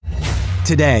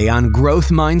Today on Growth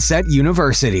Mindset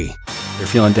University. They're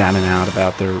feeling down and out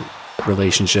about their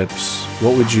relationships.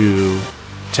 What would you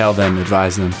tell them,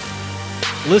 advise them?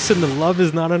 Listen to Love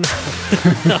Is Not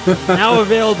Enough. Now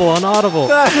available on Audible.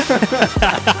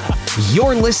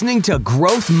 You're listening to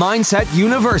Growth Mindset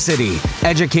University,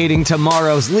 educating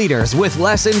tomorrow's leaders with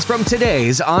lessons from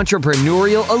today's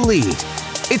entrepreneurial elite.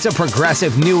 It's a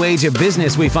progressive new age of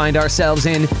business we find ourselves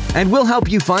in, and we'll help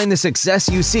you find the success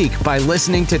you seek by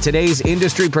listening to today's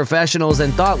industry professionals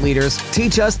and thought leaders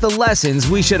teach us the lessons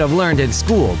we should have learned in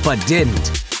school but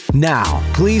didn't. Now,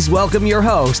 please welcome your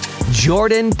host,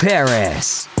 Jordan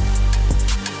Paris.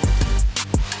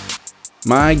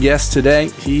 My guest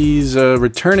today, he's a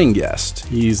returning guest.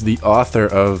 He's the author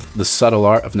of The Subtle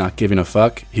Art of Not Giving a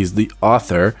Fuck. He's the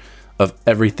author of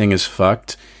Everything is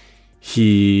Fucked.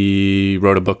 He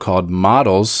wrote a book called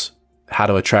Models, How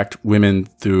to Attract Women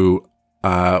Through,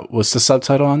 what's the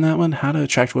subtitle on that one? How to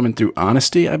Attract Women Through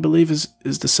Honesty, I believe is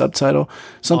the subtitle.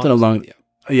 Something along,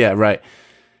 yeah, right.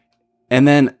 And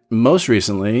then most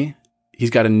recently, he's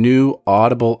got a new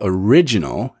Audible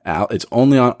original out. It's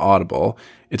only on Audible.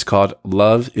 It's called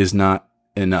Love Is Not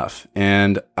Enough.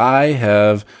 And I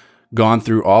have gone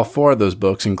through all four of those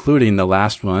books, including the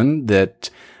last one that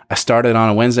I started on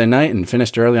a Wednesday night and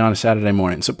finished early on a Saturday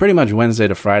morning. So pretty much Wednesday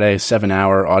to Friday,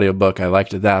 7-hour audiobook. I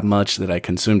liked it that much that I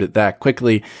consumed it that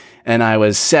quickly. And I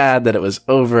was sad that it was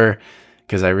over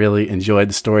because I really enjoyed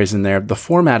the stories in there. The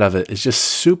format of it is just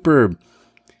super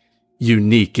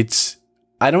unique.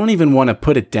 I don't even want to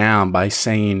put it down by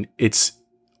saying it's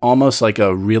almost like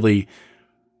a really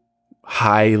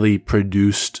highly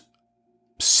produced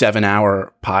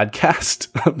 7-hour podcast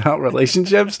about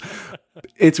relationships.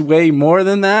 It's way more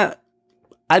than that.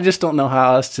 I just don't know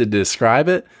how else to describe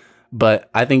it, but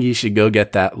I think you should go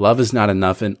get that. Love Is Not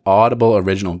Enough, an Audible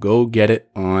original. Go get it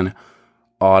on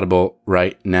Audible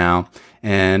right now.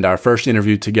 And our first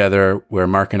interview together where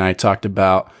Mark and I talked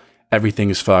about Everything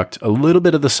is Fucked, a little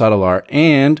bit of the subtle art,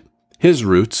 and his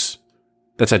roots.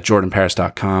 That's at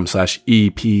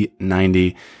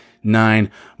jordanparis.com/EP99.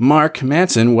 Mark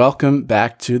Manson, welcome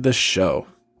back to the show.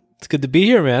 It's good to be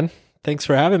here, man. Thanks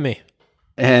for having me.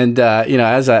 And,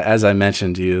 as I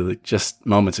mentioned to you just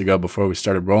moments ago before we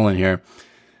started rolling here,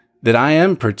 that I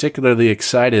am particularly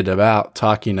excited about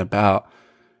talking about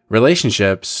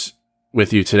relationships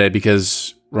with you today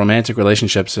because romantic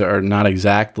relationships are not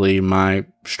exactly my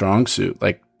strong suit.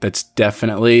 Like, that's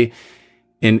definitely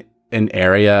in an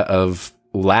area of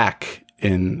lack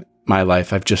in my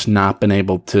life. I've just not been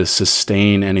able to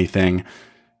sustain anything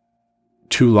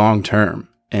too long term.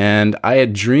 And I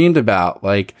had dreamed about,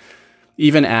 like,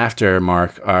 even after,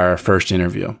 Mark, our first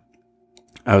interview,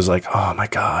 I was like, oh my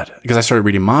God, because I started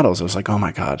reading Models. I was like, oh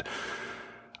my God,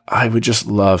 I would just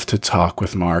love to talk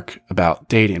with Mark about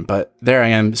dating. But there I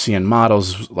am seeing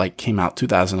Models, like, came out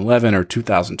 2011 or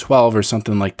 2012 or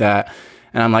something like that.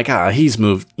 And I'm like, he's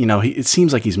moved, it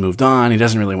seems like he's moved on. He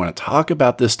doesn't really want to talk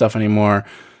about this stuff anymore.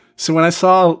 So when I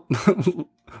saw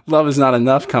Love Is Not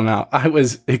Enough come out, I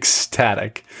was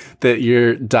ecstatic that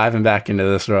you're diving back into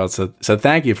this world. So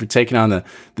thank you for taking on the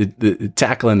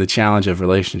tackling the challenge of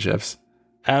relationships.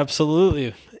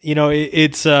 Absolutely.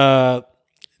 It's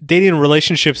dating and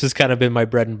relationships has kind of been my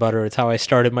bread and butter. It's how I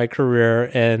started my career.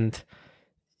 And,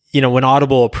 when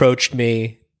Audible approached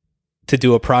me to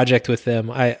do a project with them,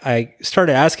 I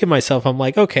started asking myself, I'm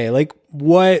like, okay, like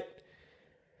what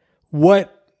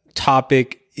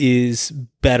topic is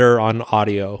better on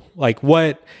audio? Like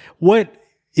what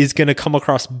is going to come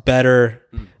across better,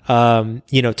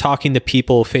 talking to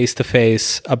people face to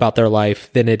face about their life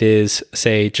than it is,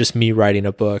 say, just me writing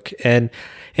a book. And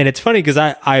it's funny because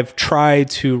I've tried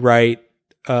to write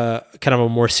kind of a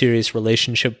more serious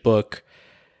relationship book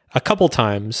a couple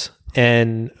times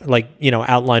and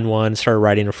outline one, started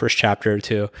writing a first chapter or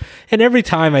two. And every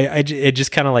time it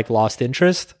just kind of like lost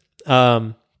interest.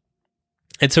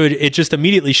 And so it just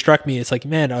immediately struck me. It's like,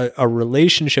 man, a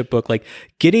relationship book, like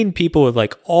getting people with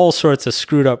like all sorts of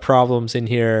screwed up problems in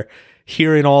here,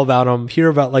 hearing all about them, hear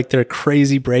about like their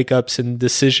crazy breakups and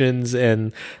decisions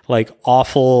and like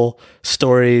awful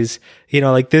stories.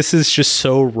 Like this is just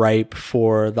so ripe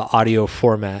for the audio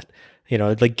format,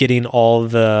 like getting all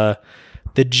the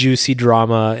juicy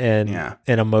drama and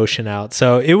emotion out.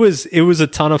 So it was a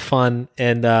ton of fun.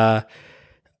 And,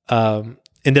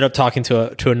 ended up talking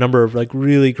to a number of like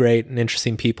really great and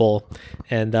interesting people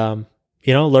and,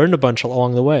 learned a bunch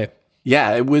along the way.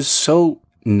 Yeah, it was so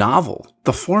novel,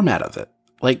 the format of it.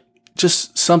 Like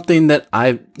just something that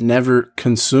I've never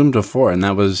consumed before. And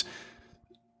that was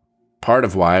part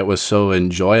of why it was so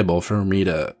enjoyable for me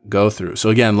to go through. So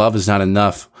again, Love Is Not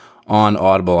Enough on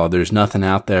Audible. There's nothing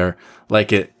out there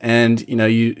like it. And,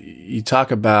 you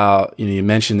talk about, you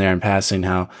mentioned there in passing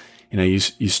how, you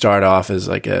start off as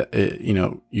like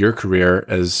your career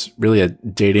as really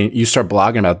you start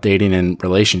blogging about dating and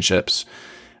relationships.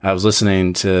 I was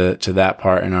listening to that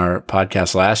part in our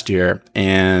podcast last year,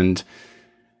 and,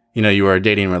 you were a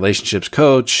dating and relationships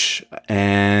coach.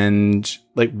 And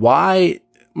like, why,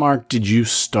 Mark, did you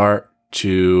start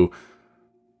to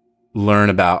learn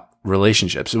about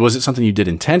relationships? Was it something you did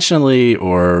intentionally,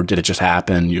 or did it just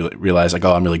happen? You realized like,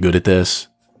 oh, I'm really good at this.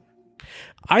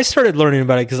 I started learning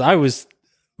about it because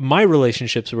my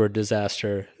relationships were a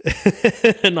disaster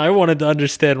and I wanted to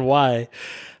understand why.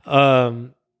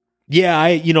 Through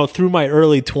my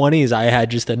early 20s, I had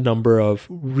just a number of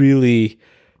really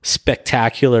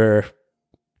spectacular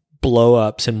blow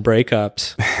ups and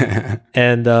breakups.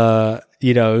 And,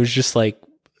 it was just like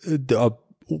a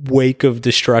wake of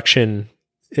destruction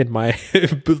in my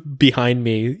behind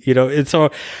me, and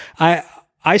so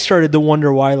I started to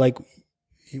wonder why, like,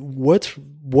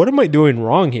 what am I doing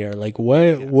wrong here? Like,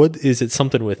 what is it?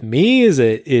 Something with me? Is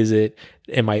it,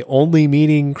 am I only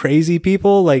meeting crazy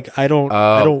people? Like, I don't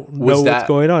know what's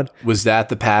going on. Was that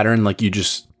the pattern? Like, you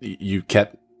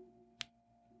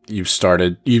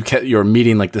were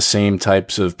meeting like the same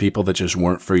types of people that just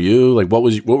weren't for you. Like, what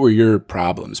were your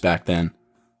problems back then?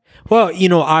 Well,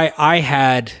 I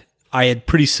had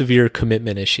pretty severe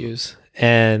commitment issues,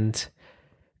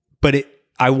 but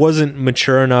I wasn't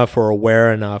mature enough or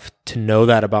aware enough to know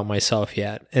that about myself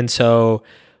yet. And so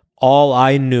all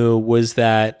I knew was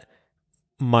that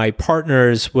my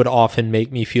partners would often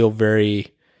make me feel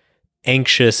very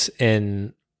anxious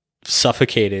and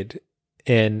suffocated.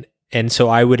 And so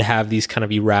I would have these kind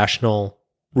of irrational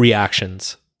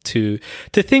reactions to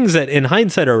things that in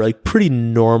hindsight are like pretty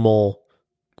normal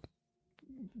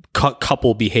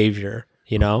couple behavior.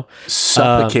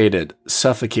 Suffocated.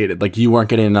 Like you weren't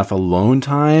getting enough alone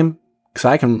time.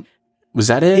 Was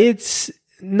that it?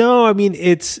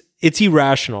 It's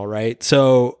irrational, right?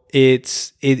 So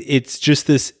it's just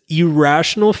this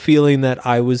irrational feeling that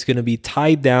I was going to be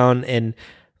tied down and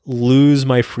lose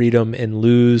my freedom and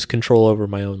lose control over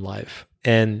my own life.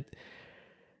 And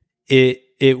it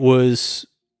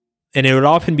would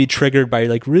often be triggered by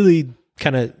like really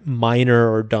kind of minor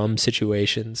or dumb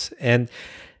situations. And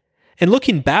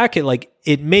looking back at like,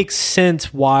 it makes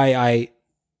sense why I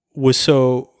was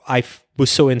so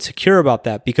insecure about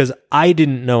that, because I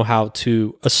didn't know how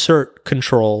to assert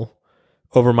control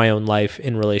over my own life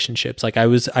in relationships. Like I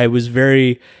was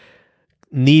very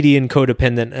needy and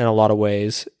codependent in a lot of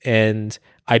ways. And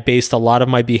I based a lot of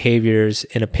my behaviors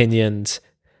and opinions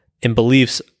and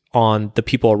beliefs on the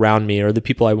people around me or the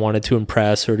people I wanted to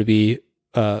impress or to be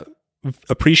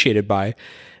appreciated by.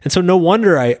 And so no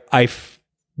wonder I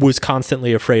was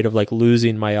constantly afraid of like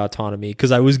losing my autonomy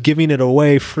because I was giving it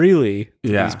away freely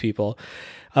to these people.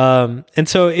 And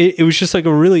so it was just like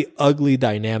a really ugly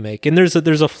dynamic. And there's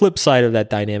a flip side of that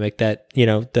dynamic that,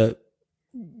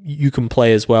 you can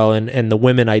play as well. And the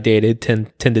women I dated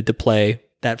tended to play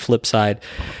that flip side,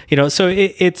 so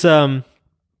it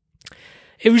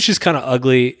was just kind of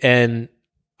ugly. And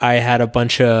I had a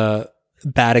bunch of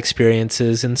bad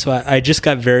experiences. And so I just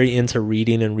got very into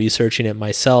reading and researching it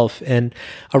myself. And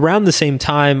around the same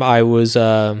time I was,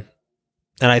 and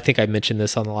I think I mentioned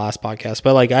this on the last podcast,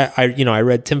 but like I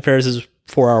read Tim Ferriss's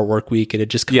 4-Hour Workweek. It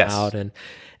had just come out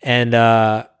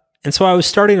and so I was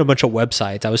starting a bunch of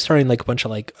websites. I was starting like a bunch of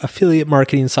like affiliate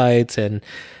marketing sites and,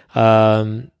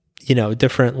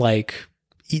 different like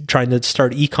trying to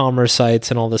start e-commerce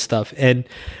sites and all this stuff. And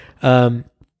I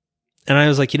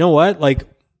was like, you know what? Like,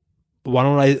 why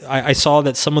don't I saw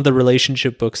that some of the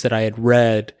relationship books that I had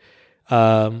read,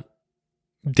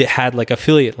 they had like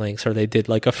affiliate links or they did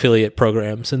like affiliate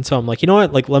programs. And so I'm like, you know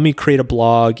what? Like, let me create a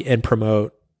blog and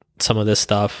promote some of this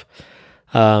stuff,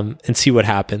 and see what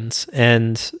happens.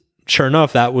 And sure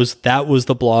enough, that was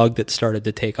the blog that started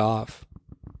to take off.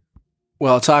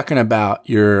 Well, talking about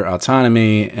your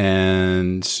autonomy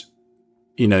and,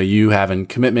 you having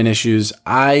commitment issues,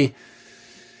 I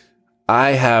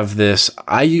have this,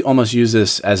 I almost use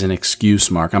this as an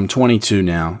excuse, Mark. I'm 22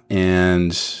 now,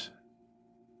 and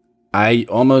I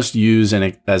almost use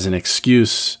as an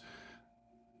excuse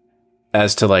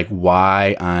as to like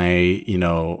why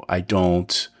I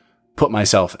don't put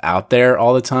myself out there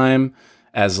all the time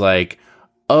as like,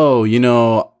 oh,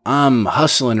 I'm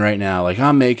hustling right now. Like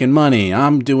I'm making money.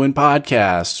 I'm doing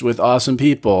podcasts with awesome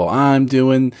people. I'm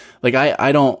doing like,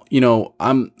 I don't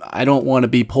want to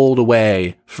be pulled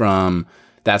away from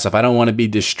that stuff. I don't want to be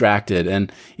distracted.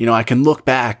 And, I can look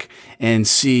back and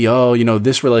see,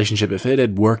 this relationship, if it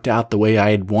had worked out the way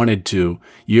I had wanted to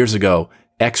years ago,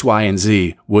 X, Y, and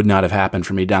Z would not have happened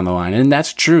for me down the line. And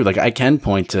that's true. Like, I can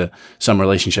point to some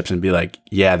relationships and be like,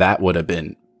 yeah, that would have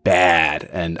been bad.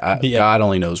 And God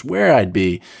only knows where I'd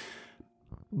be.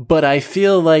 But I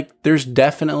feel like there's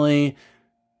definitely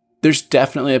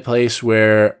a place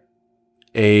where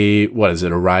a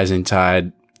rising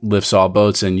tide lifts all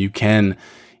boats, and you can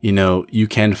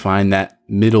find that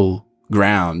middle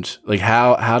ground. Like,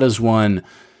 how does one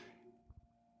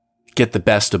get the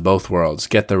best of both worlds,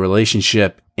 get the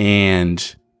relationship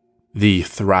and the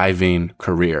thriving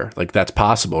career? Like, that's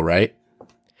possible, right?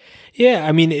 Yeah.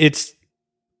 I mean, it's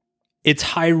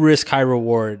high risk, high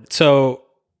reward. So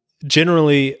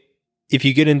generally, if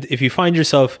you find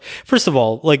yourself, first of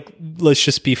all, like, let's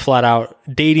just be flat out,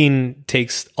 dating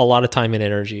takes a lot of time and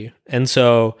energy. And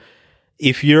so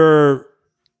if you're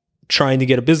trying to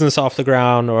get a business off the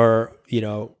ground, or,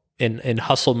 in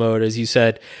hustle mode, as you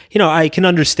said, I can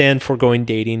understand foregoing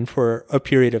dating for a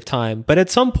period of time, but at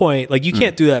some point, like, you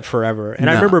can't do that forever. And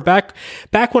I remember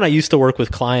back when I used to work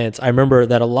with clients, I remember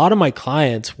that a lot of my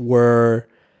clients and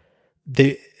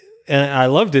I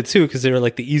loved it too, because they were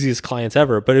like the easiest clients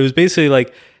ever, but it was basically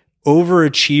like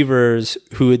overachievers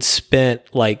who had spent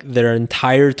like their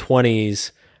entire 20s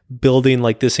building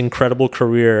like this incredible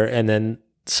career, and then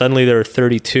suddenly they were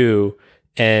 32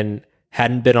 and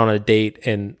hadn't been on a date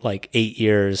in like 8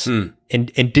 years, and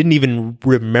didn't even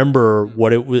remember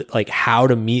what it was like, how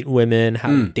to meet women, how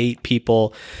to date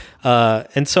people.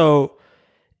 And so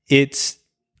it's,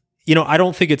 I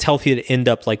don't think it's healthy to end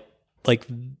up like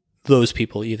those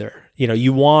people either.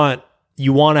 You want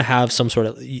to have some sort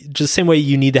of, just the same way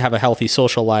you need to have a healthy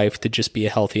social life to just be a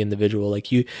healthy individual.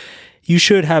 Like, you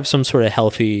should have some sort of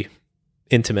healthy,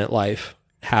 intimate life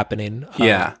happening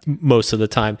most of the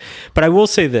time. But I will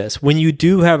say this, when you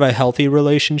do have a healthy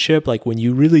relationship, like when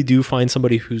you really do find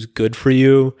somebody who's good for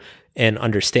you and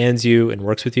understands you and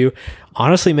works with you,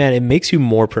 honestly, man, it makes you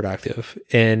more productive.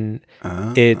 And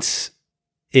that's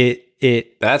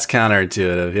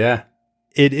counterintuitive. Yeah,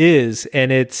 it is.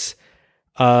 And it's,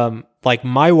 like,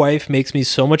 my wife makes me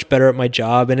so much better at my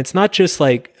job. And it's not just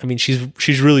like, I mean,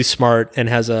 she's really smart and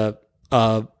has a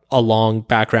long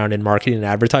background in marketing and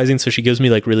advertising. So she gives me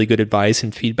like really good advice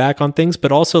and feedback on things, but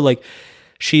also like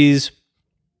she's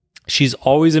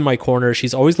always in my corner.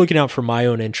 She's always looking out for my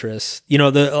own interests.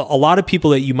 A lot of people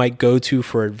that you might go to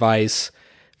for advice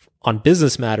on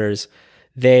business matters,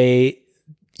 they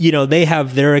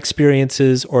have their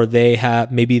experiences, or they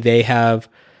have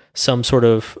some sort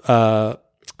of,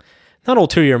 not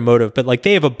ulterior motive, but like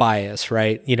they have a bias,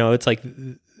 right? It's like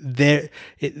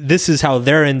this is how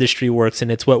their industry works,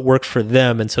 and it's what worked for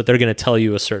them, and so they're going to tell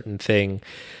you a certain thing.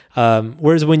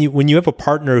 Whereas when you have a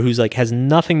partner who's like has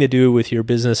nothing to do with your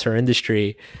business or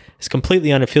industry, is completely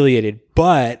unaffiliated,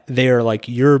 but they are like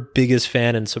your biggest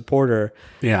fan and supporter.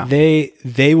 Yeah,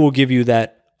 they will give you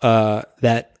that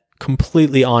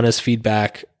completely honest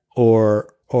feedback, or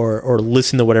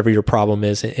listen to whatever your problem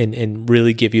is, and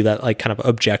really give you that like kind of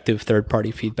objective third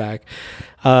party feedback.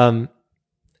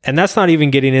 And that's not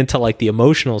even getting into like the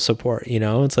emotional support,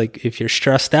 it's like, if you're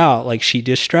stressed out, like she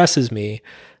distresses me.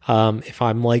 If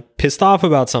I'm like pissed off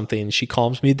about something, she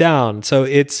calms me down. So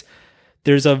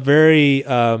there's a very,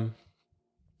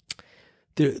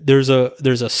 there's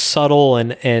a subtle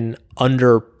and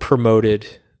under promoted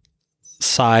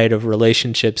side of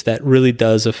relationships that really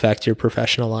does affect your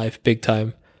professional life big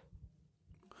time.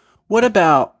 What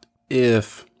about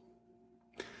if,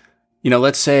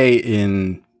 let's say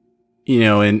in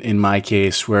my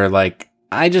case, where like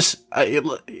I'm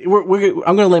going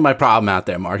to lay my problem out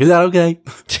there, Mark. Is that okay?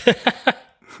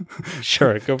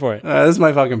 Sure, go for it. This is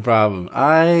my fucking problem.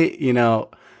 I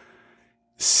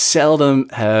seldom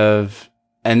have,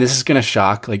 and this is going to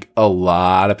shock like a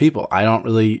lot of people. I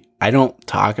don't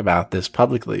talk about this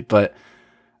publicly, but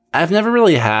I've never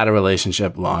really had a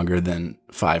relationship longer than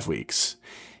 5 weeks.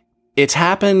 It's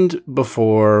happened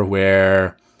before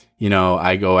where,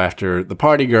 I go after the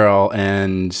party girl,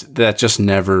 and that just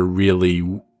never really,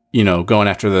 going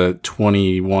after the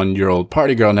 21-year-old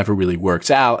party girl never really works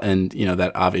out. And,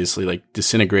 that obviously like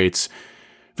disintegrates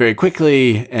very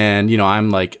quickly. And,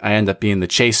 I'm like, I end up being the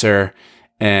chaser,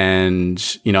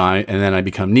 and, and then I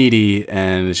become needy,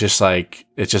 and it's just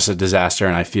a disaster,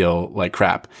 and I feel like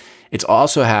crap. It's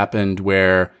also happened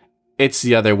where it's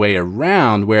the other way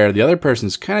around, where the other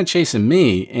person's kind of chasing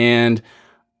me, and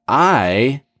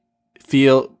I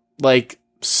feel like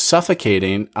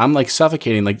suffocating. I'm like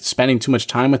suffocating, like spending too much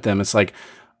time with them. It's like,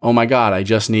 oh my God, I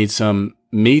just need some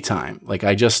me time. Like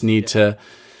I just need to,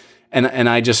 and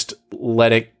I just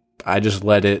let it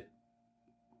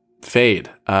fade.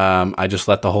 I just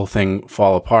let the whole thing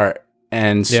fall apart.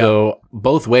 And so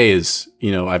both ways,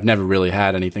 I've never really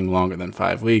had anything longer than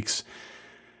 5 weeks.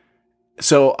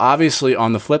 So obviously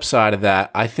on the flip side of that,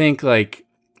 I think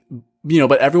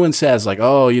but everyone says like,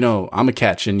 oh, I'm a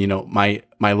catch, and my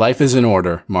life is in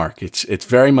order, Mark. It's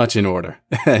very much in order,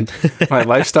 and my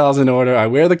lifestyle's in order. I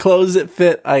wear the clothes that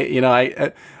fit.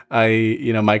 My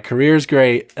career's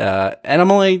great, and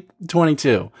I'm only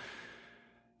 22.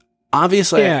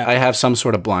 Obviously, I have some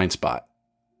sort of blind spot.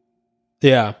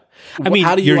 Yeah.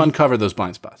 How do you uncover those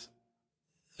blind spots?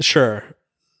 Sure.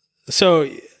 So,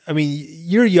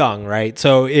 you're young, right?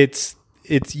 So it's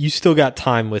you still got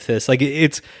time with this. Like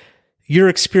your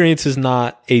experience is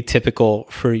not atypical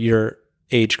for your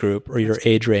age group or your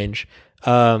age range.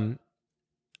 And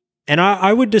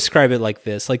I would describe it like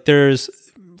this. Like there's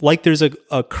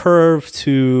a curve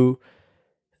to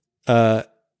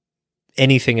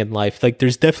anything in life. Like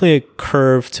there's definitely a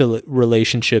curve to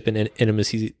relationship and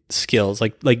intimacy skills,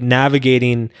 like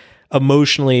navigating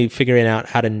emotionally, figuring out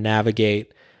how to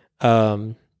navigate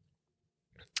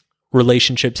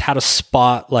relationships, how to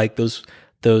spot like those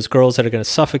girls that are going to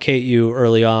suffocate you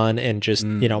early on, and just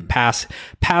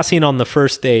passing on the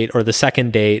first date or the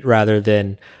second date rather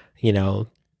than the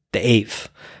eighth.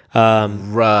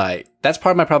 Right. That's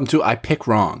part of my problem too. I pick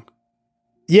wrong.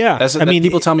 Yeah.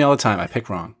 People tell me all the time I pick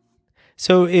wrong.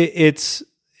 So it's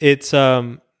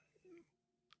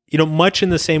much in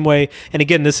the same way. And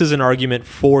again, this is an argument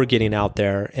for getting out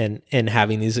there and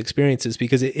having these experiences,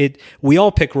 because we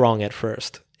all pick wrong at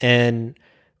first, or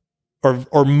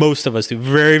most of us do.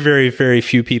 Very, very, very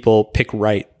few people pick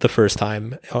right the first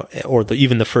time, or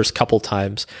even the first couple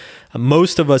times.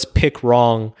 Most of us pick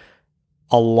wrong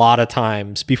a lot of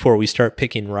times before we start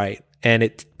picking right.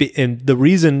 And the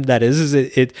reason that is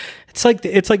it's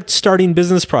like starting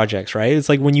business projects, right? It's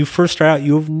like when you first start out,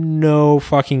 you have no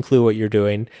fucking clue what you're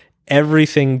doing.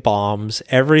 Everything bombs,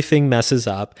 everything messes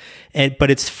up.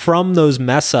 But it's from those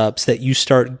mess ups that you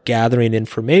start gathering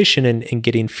information and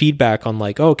getting feedback on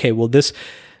like, okay, well this,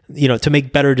 to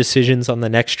make better decisions on the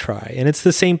next try. And it's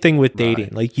the same thing with dating.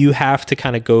 Right. Like you have to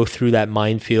kind of go through that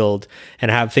minefield and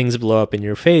have things blow up in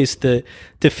your face to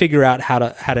figure out how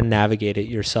to navigate it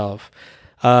yourself.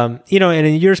 And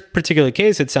in your particular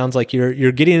case, it sounds like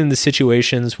you're getting into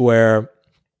situations where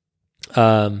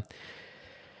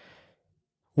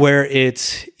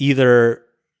it's either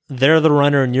they're the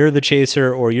runner and you're the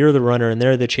chaser, or you're the runner and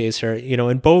they're the chaser.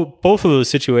 And both of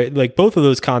those both of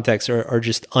those contexts are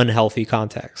just unhealthy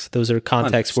contexts. Those are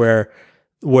contexts 100%.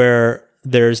 where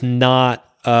there's not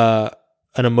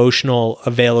an emotional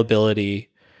availability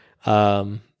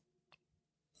really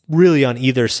on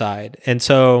either side. And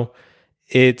so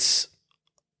it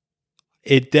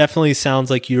definitely sounds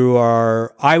like you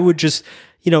are. I would just,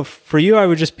 for you, I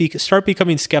would just start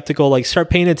becoming skeptical. Like start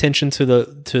paying attention to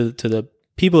the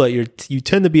people that you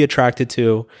tend to be attracted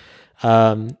to,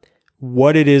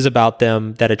 what it is about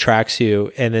them that attracts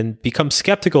you, and then become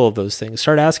skeptical of those things.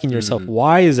 Start asking yourself,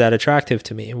 why is that attractive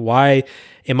to me? Why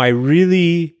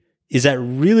is that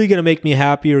really going to make me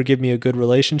happy or give me a good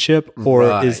relationship? Or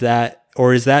right. is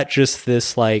that just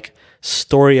this like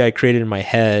story I created in my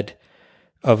head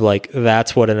of like,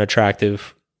 that's what an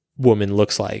attractive woman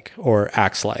looks like or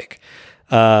acts like?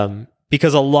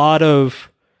 Because a lot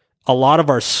of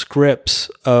our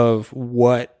scripts of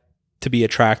what to be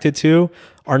attracted to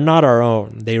are not our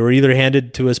own. They were either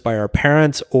handed to us by our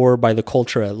parents or by the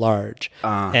culture at large.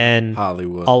 And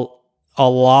Hollywood. A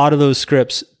lot of those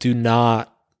scripts do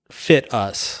not fit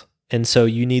us. And so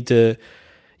you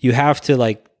have to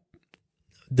like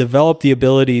develop the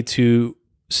ability to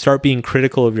start being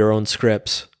critical of your own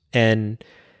scripts and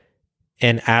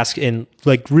ask and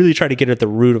like really try to get at the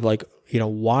root of like,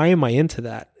 why am I into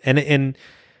that? And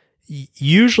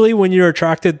usually when you're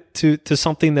attracted to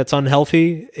something that's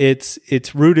unhealthy, it's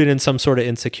rooted in some sort of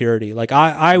insecurity. Like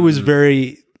I was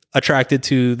very attracted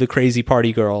to the crazy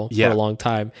party girl for a long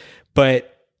time,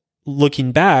 but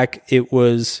looking back, it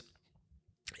was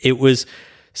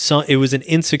an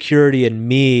insecurity in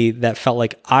me that felt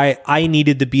like I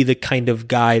needed to be the kind of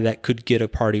guy that could get a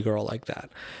party girl like that.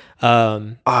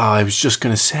 I was just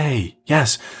going to say,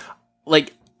 yes.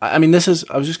 Like, I was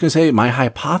just going to say my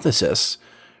hypothesis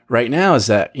right now is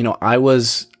that, I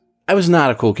was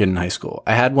not a cool kid in high school.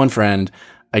 I had one friend.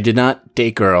 I did not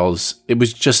date girls. It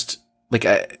was just like,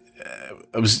 I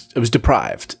was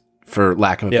deprived, for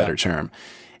lack of a better term.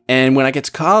 And when I get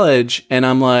to college and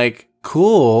I'm like,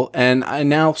 cool. And I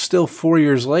now still 4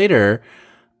 years later,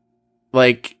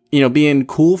 like, being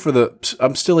cool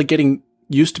I'm still like getting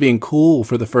used to being cool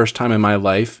for the first time in my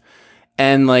life.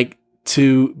 And like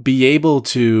to be able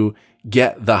to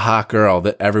get the hot girl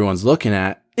that everyone's looking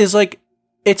at is like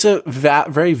it's a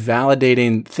very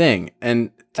validating thing.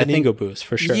 And It's an ego boost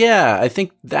for sure. Yeah, I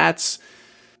think that's...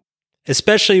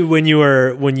 Especially when you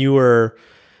were,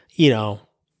 you know,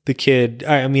 the kid.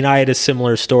 I mean, I had a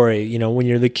similar story, you know, when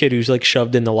you're the kid who's like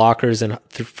shoved in the lockers and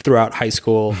throughout high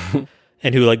school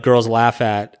and who like girls laugh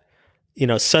at, you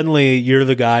know, suddenly you're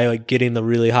the guy like getting the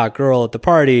really hot girl at the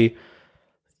party.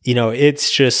 You know,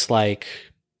 it's just like,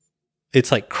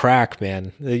 it's like crack,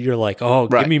 man. You're like, oh,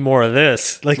 Right. give me more of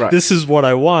this. Like, Right. this is what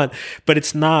I want, but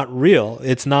it's not real.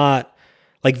 It's not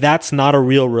like, that's not a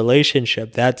real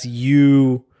relationship. That's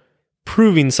you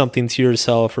proving something to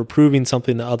yourself or proving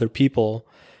something to other people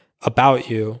about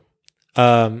you.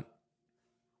 And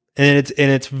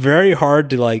it's very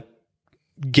hard to like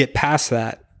get past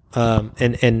that.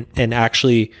 And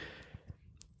actually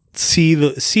see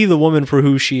the woman for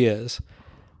who she is.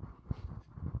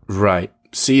 Right.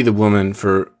 See the woman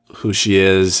for who she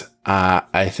is.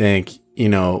 I think, you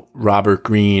know, Robert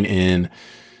Greene in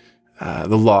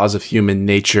The Laws of Human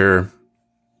Nature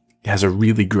has a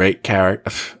really great a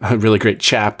really great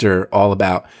chapter all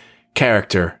about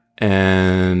character.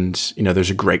 And, you know, there's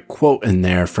a great quote in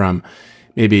there from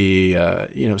maybe,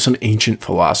 you know, some ancient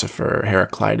philosopher,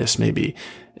 Heraclitus, maybe.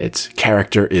 It's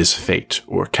character is fate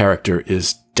or character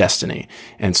is destiny.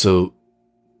 And so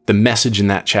the message in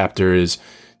that chapter is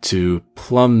to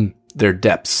plumb their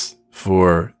depths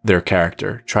for their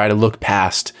character. Try to look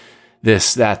past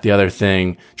this, that, the other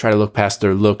thing. Try to look past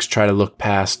their looks. Try to look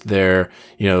past their,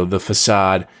 you know, the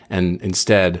facade, and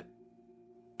instead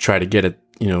try to get at,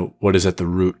 you know, what is at the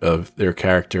root of their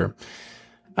character.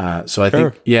 So I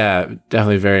think, yeah,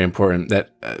 definitely very important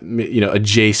that, you know,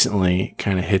 adjacently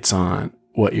kind of hits on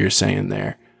what you're saying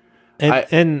there.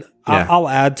 I'll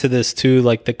add to this too,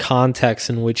 like the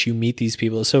context in which you meet these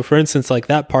people. So for instance, like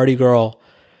that party girl,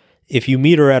 if you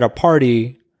meet her at a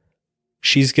party,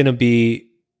 she's going to be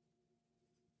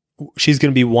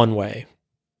one way.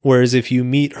 Whereas if you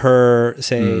meet her,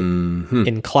 say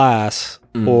in class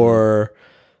or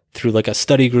through like a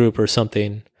study group or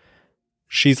something,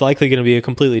 she's likely going to be a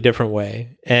completely different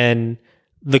way. And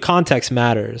the context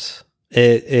matters.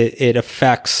 It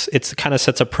affects, it kind of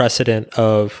sets a precedent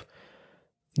of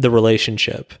the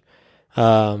relationship.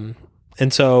 And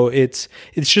so it's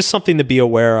just something to be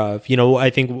aware of. You know, I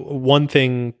think one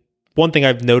thing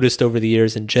I've noticed over the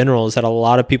years in general is that a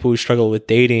lot of people who struggle with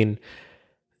dating,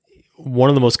 one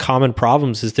of the most common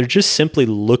problems is they're just simply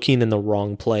looking in the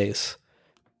wrong place.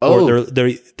 Or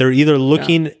they're either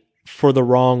looking for the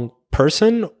wrong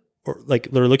person, or like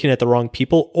they're looking at the wrong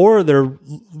people, or they're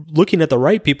looking at the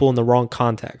right people in the wrong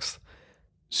context.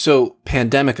 So,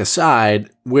 pandemic aside,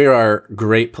 where are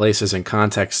great places and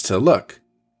contexts to look?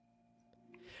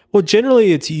 Well,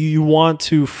 generally it's you want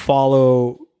to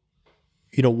follow,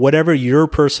 you know, whatever your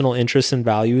personal interests and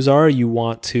values are, you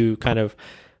want to kind of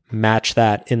match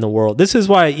that in the world. This is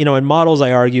why, you know, in models,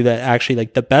 I argue that actually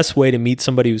like the best way to meet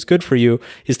somebody who's good for you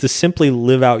is to simply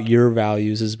live out your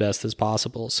values as best as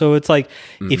possible. So it's like,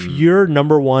 if your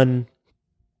number one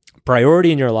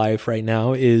priority in your life right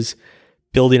now is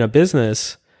building a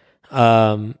business,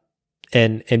 and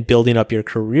building up your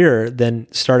career, then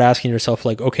start asking yourself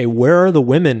like, okay, where are the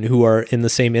women who are in the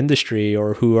same industry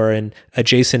or who are in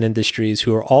adjacent industries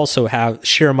who are also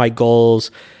share my goals,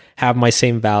 have my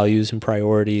same values and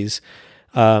priorities?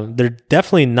 They're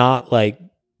definitely not like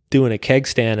doing a keg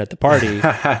stand at the party,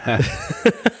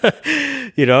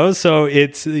 you know? So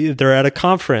they're at a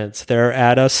conference, they're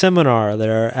at a seminar,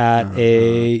 they're at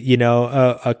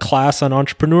a class on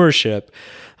entrepreneurship.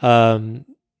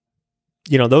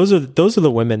 You know, those are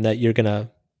the women that you're gonna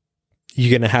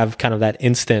have kind of that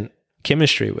instant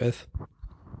chemistry with.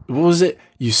 What was it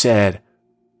you said?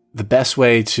 The best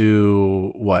way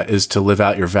to is to live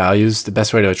out your values. The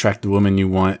best way to attract the woman you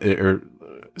want, or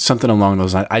something along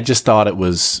those lines. I just thought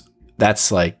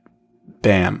that's like,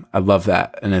 bam! I love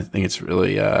that, and I think it's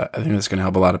really. I think that's going to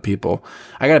help a lot of people.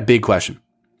 I got a big question.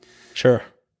 Sure.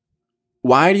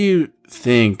 Why do you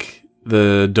think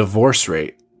the divorce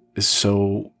rate is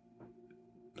so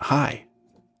high?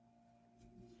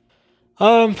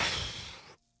 You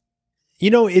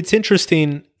know, it's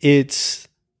interesting. It's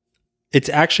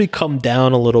actually come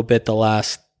down a little bit the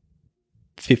last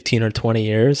 15 or 20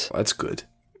 years. Well, that's good.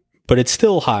 But it's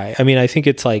still high. I mean, I think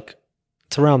it's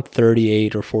around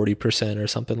 38 or 40% or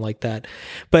something like that.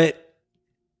 But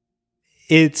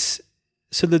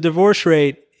so the divorce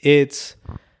rate,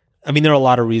 I mean, there are a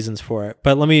lot of reasons for it,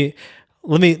 but let me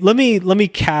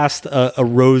cast a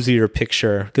rosier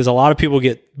picture, because a lot of people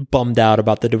get bummed out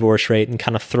about the divorce rate and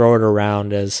kind of throw it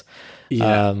around as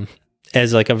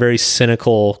like a very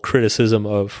cynical criticism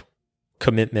of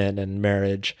commitment and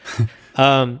marriage.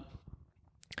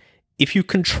 if you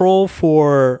control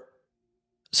for,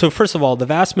 so first of all, the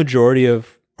vast majority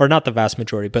of, or not the vast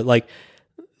majority, but like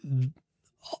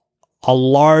a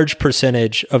large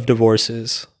percentage of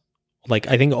divorces, like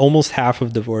I think almost half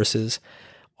of divorces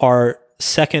are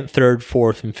second, third,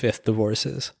 fourth, and fifth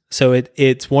divorces. So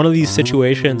it's one of these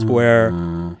situations where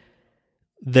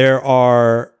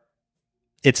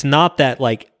it's not that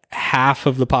like half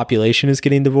of the population is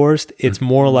getting divorced. It's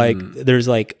more like there's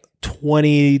like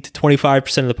 20 to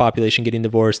 25% of the population getting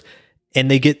divorced,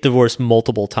 and they get divorced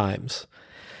multiple times.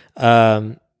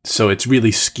 So it's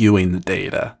really skewing the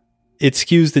data. It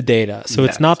skews the data. So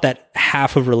it's not that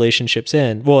half of relationships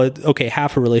end. Well,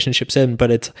 half of relationships end, but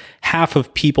it's half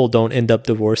of people don't end up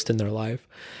divorced in their life.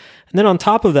 And then on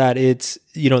top of that, it's,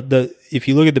 if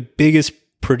you look at the biggest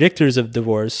predictors of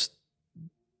divorce,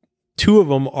 two of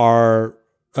them are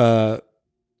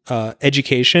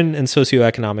education and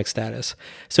socioeconomic status.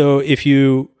 So if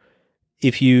you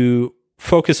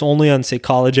focus only on, say,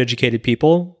 college educated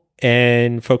people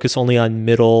and focus only on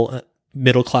middle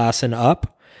class and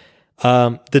up,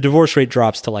 the divorce rate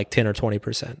drops to like 10 or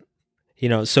 20%.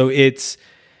 So it's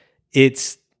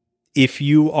if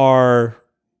you are,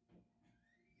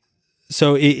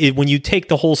 so when you take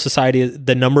the whole society,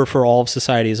 the number for all of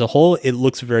society as a whole, it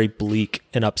looks very bleak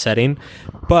and upsetting,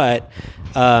 but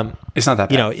it's not that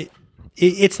bad.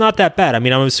 It's not that bad. I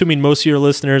mean, I'm assuming most of your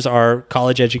listeners are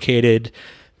college educated,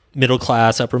 middle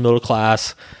class, upper middle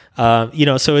class, so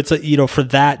it's for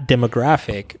that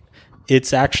demographic,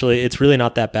 it's really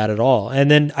not that bad at all.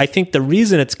 And then I think the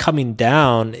reason it's coming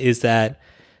down is that,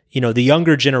 the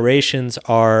younger generations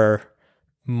are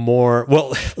more, well,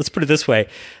 let's put it this way.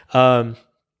 My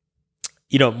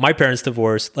parents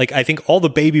divorced. Like, I think all the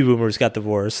baby boomers got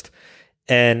divorced.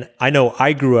 And I know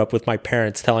I grew up with my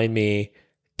parents telling me,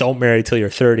 don't marry till you're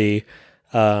 30.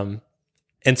 And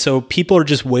so people are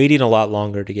just waiting a lot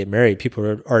longer to get married. People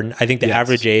are I think the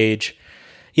average age,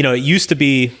 it used to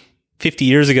be 50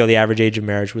 years ago, the average age of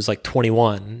marriage was like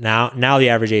 21. Now the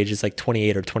average age is like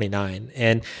 28 or 29.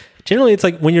 And generally it's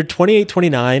like when you're 28,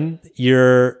 29,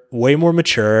 you're way more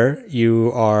mature.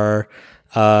 You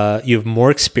have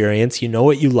more experience. You know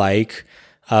what you like.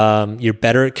 You're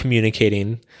better at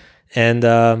communicating. And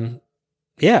I'm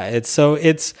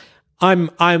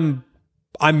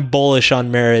bullish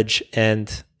on marriage,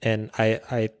 and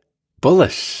I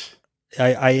bullish.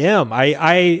 I am.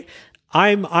 I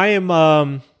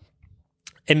am.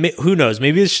 And who knows?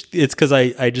 Maybe it's because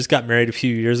I just got married a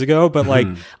few years ago. But like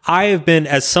I have been,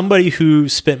 as somebody who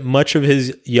spent much of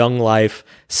his young life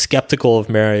skeptical of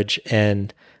marriage,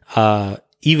 and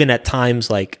even at times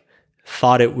like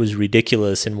thought it was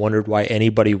ridiculous and wondered why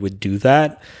anybody would do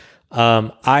that.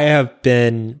 I have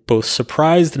been both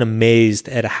surprised and amazed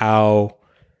at how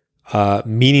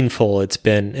meaningful it's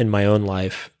been in my own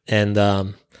life. And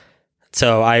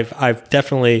so I've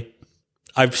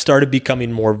started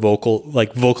becoming more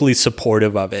vocally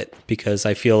supportive of it, because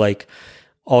I feel like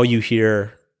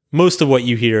most of what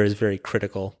you hear is very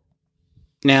critical.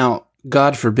 Now,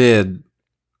 God forbid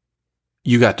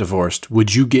you got divorced.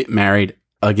 Would you get married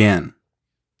again?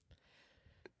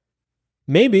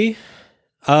 Maybe.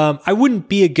 I wouldn't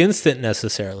be against it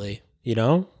necessarily,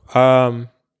 I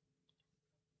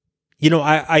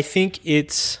think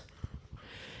it's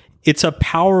a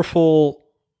powerful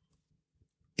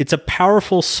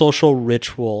social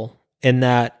ritual in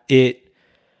that it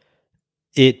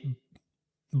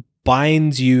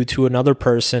binds you to another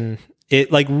person.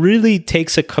 It like really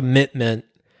takes a commitment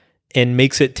and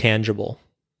makes it tangible.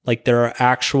 Like there are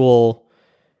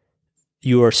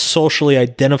you are socially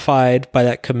identified by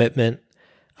that commitment.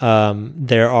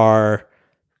 There are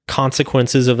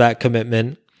consequences of that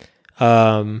commitment,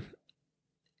 both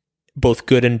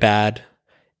good and bad.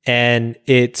 And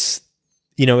it's,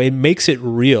 it makes it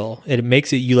real. It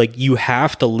makes it, you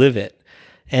have to live it.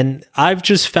 And I've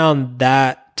just found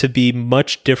that to be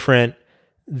much different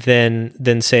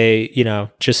than say,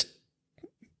 just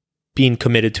being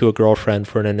committed to a girlfriend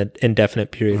for an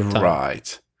indefinite period of time.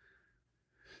 Right.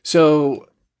 So,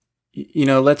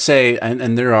 let's say,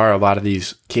 and there are a lot of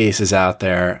these cases out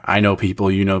there. I know people,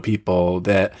 people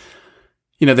that,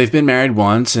 they've been married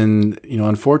once, and,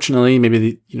 unfortunately,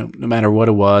 maybe, no matter what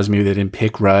it was, maybe they didn't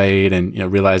pick right, and,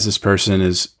 realize this person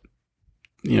is,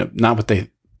 not what they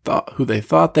thought, who they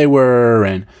thought they were,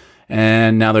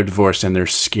 and now they're divorced and they're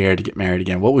scared to get married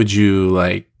again. What would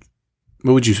you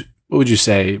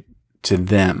say to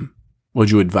them? What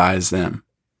would you advise them?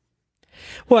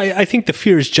 Well, I think the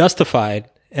fear is justified.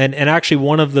 And actually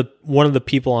one of the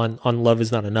people on Love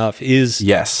Is Not Enough is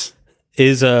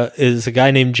a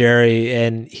guy named Jerry,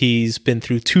 and he's been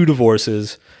through 2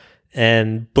 divorces,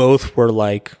 and both were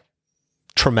like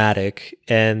traumatic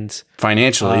and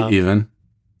financially even.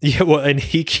 Yeah, well, and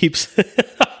he keeps.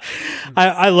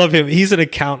 I love him. He's an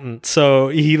accountant, so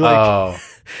he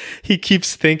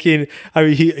keeps thinking. I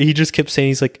mean, he just kept saying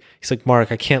he's like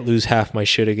Mark, I can't lose half my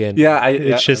shit again. Yeah,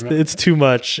 it's too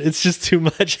much. It's just too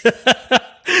much.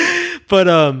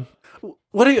 But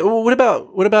what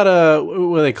about what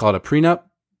do they call it, a prenup?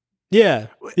 Yeah.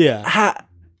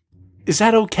 Is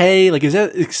that okay? Like, is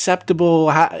that acceptable?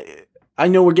 I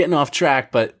know we're getting off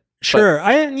track, but sure.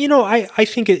 I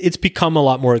think it's become a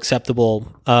lot more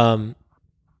acceptable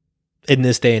in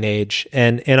this day and age,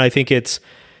 and I think it's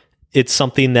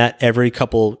something that every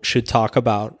couple should talk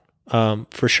about,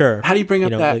 for sure. How do you bring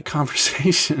up that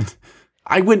conversation?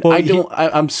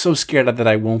 I'm so scared that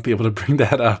I won't be able to bring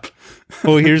that up.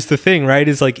 Well, here's the thing, right?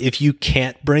 Is like, if you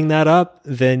can't bring that up,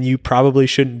 then you probably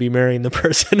shouldn't be marrying the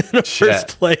person in the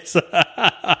first place.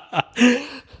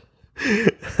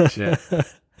 Shit.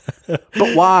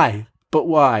 But why?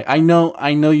 I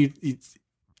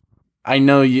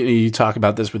know you talk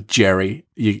about this with Jerry.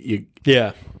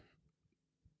 Yeah.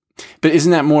 But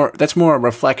isn't that that's more a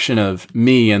reflection of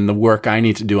me and the work I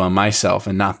need to do on myself,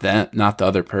 and not the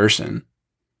other person?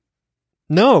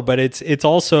 No, but it's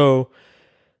also,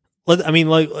 I mean,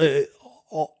 like,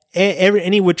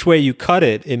 any which way you cut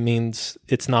it, it means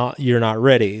you're not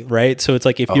ready, right? So it's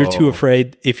like, if you're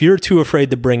too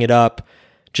afraid to bring it up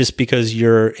just because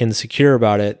you're insecure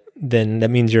about it, then that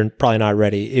means you're probably not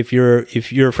ready. If you're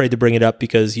afraid to bring it up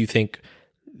because you think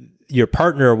your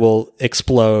partner will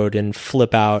explode and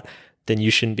flip out, then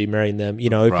you shouldn't be marrying them.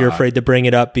 If you're afraid to bring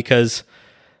it up because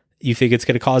you think it's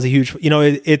going to cause a huge,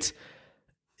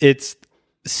 it's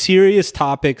serious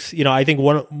topics. I think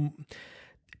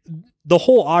the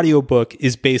whole audiobook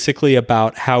is basically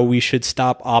about how we should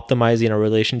stop optimizing our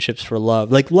relationships for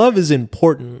love. Like, love is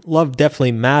important. Love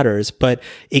definitely matters, but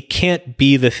it can't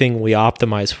be the thing we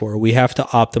optimize for. We have to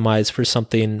optimize for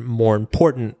something more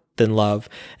important than love.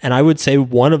 And I would say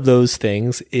one of those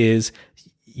things is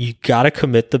you got to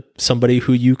commit to somebody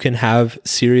who you can have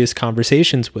serious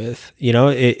conversations with.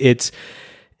 It's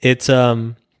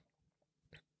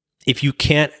if you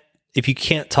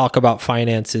can't talk about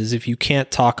finances, if you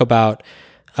can't talk about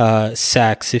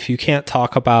sex, if you can't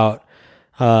talk about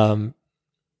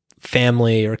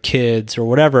family or kids or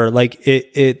whatever, like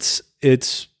it's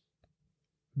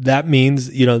that means,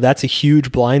 that's a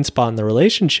huge blind spot in the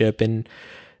relationship, and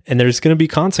there's going to be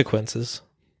consequences.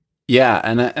 Yeah,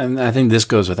 and I think this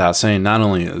goes without saying. Not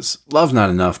only is love not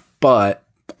enough, but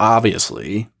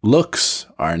obviously looks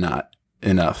are not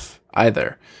enough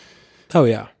either. Oh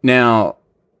yeah. Now,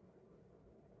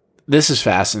 this is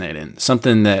fascinating.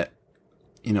 Something that,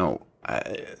 not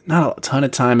a ton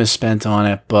of time is spent on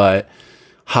it, but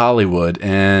Hollywood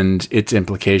and its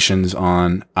implications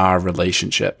on our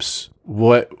relationships.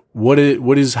 What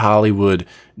does Hollywood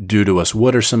do to us?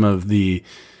 What are some of the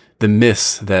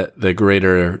myths that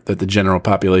the general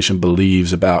population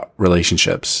believes about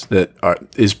relationships that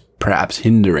is perhaps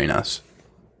hindering us?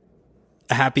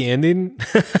 A happy ending?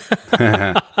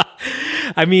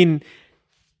 I mean,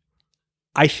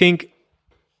 I think,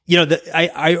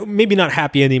 I maybe not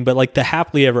happy ending, but like the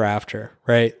happily ever after,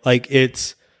 right? Like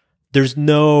there's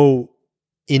no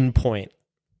end point.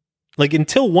 Like,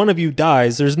 until one of you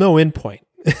dies, there's no end point.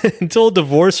 Until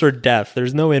divorce or death,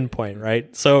 there's no end point,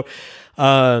 right? So,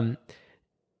 in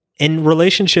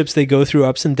relationships, they go through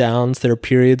ups and downs. There are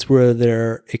periods where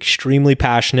they're extremely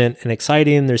passionate and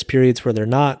exciting. There's periods where they're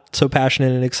not so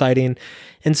passionate and exciting.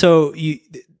 And so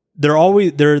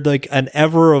they're like an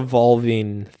ever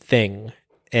evolving thing.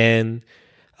 And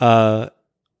so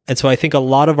I think a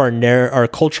lot of our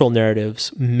cultural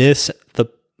narratives miss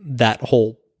that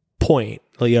whole point.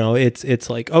 It's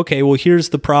like, okay, well, here's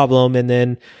the problem, and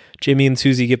then Jimmy and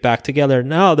Susie get back together.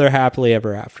 Now they're happily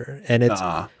ever after, and it's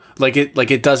like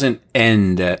it doesn't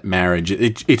end at marriage.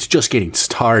 It's just getting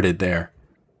started there.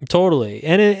 Totally,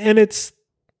 and it's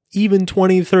even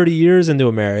 20, 30 years into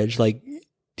a marriage, like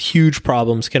huge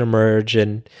problems can emerge,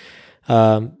 and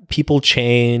people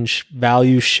change,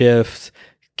 values shift.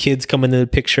 Kids come into the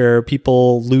picture.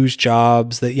 People lose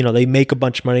jobs. That they make a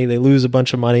bunch of money, they lose a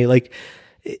bunch of money. Like,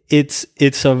 it's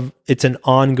an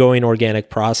ongoing organic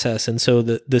process, and so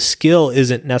the skill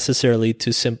isn't necessarily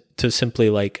to simply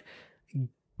like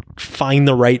find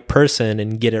the right person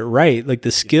and get it right. Like, the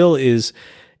skill is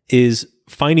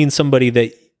finding somebody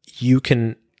that you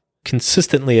can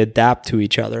consistently adapt to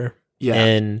each other,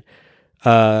 and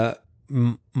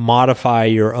modify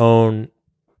your own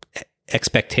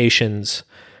expectations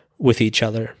with each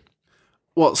other.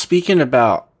 Well, speaking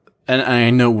about, and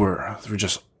I know we're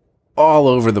just all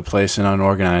over the place and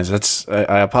unorganized.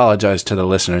 I apologize to the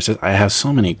listeners. I have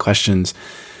so many questions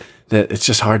that it's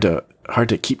just hard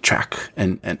to keep track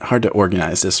and hard to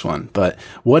organize this one. But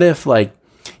what if, like,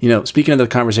 speaking of the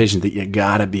conversations that you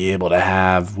gotta be able to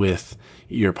have with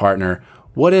your partner,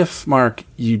 what if, Mark,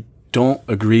 you don't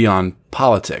agree on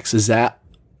politics? Is that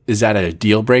a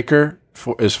deal breaker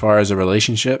for as far as a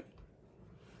relationship?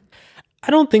 I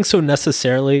don't think so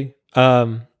necessarily.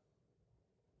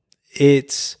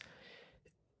 It's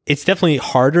definitely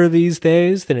harder these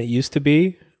days than it used to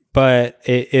be, but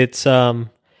it's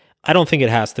I don't think it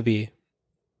has to be.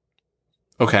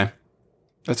 Okay.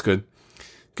 That's good.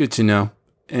 Good to know.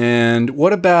 And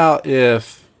what about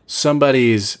if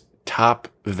somebody's top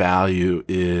value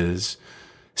is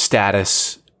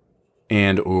status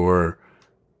and or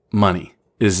money?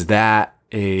 Is that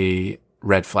a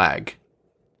red flag?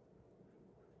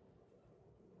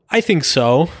 I think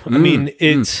so. I mean,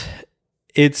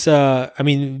 it's I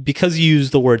mean, because you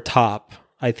use the word top,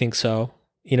 I think so.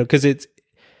 Because it's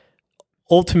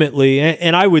ultimately,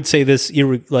 and I would say this,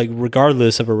 like,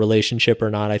 regardless of a relationship or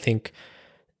not, I think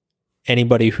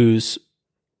anybody whose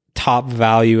top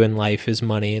value in life is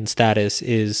money and status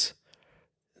is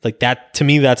like that. To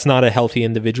me, that's not a healthy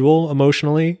individual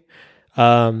emotionally.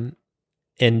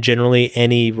 And generally,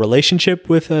 any relationship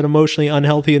with an emotionally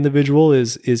unhealthy individual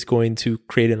is going to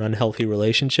create an unhealthy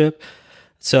relationship.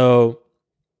 So,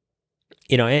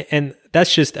 and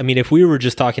that's just, I mean, if we were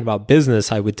just talking about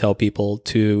business, I would tell people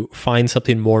to find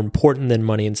something more important than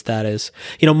money and status.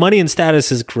 Money and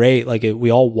status is great. Like,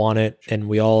 we all want it and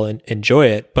we all enjoy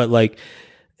it. But, like,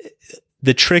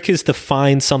 the trick is to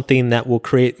find something that will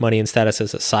create money and status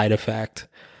as a side effect,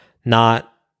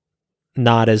 not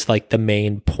as, like, the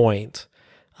main point.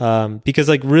 Because,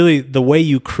 like, really the way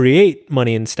you create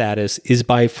money and status is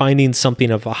by finding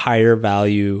something of a higher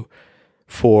value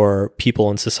for people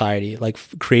in society, like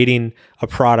creating a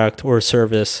product or a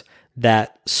service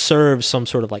that serves some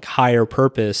sort of, like, higher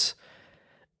purpose,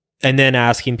 and then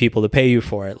asking people to pay you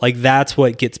for it. Like, that's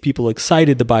what gets people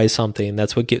excited to buy something.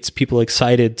 That's what gets people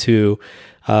excited to,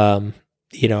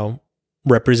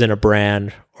 represent a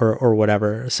brand or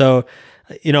whatever. So,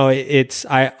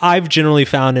 I've generally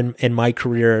found in my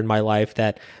career, in my life,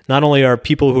 that not only are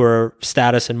people who are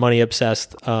status and money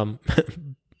obsessed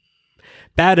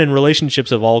bad in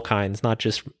relationships of all kinds, not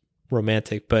just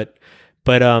romantic, but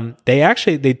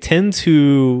they tend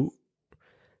to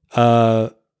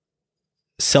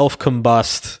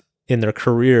self-combust in their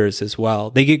careers as well.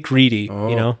 They get greedy,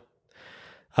 and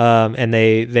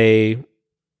they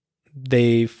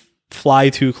fly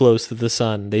too close to the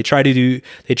sun. They try to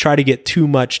get too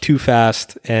much too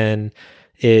fast, and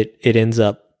it ends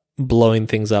up blowing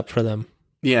things up for them.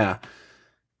 Yeah.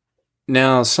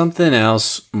 Now, something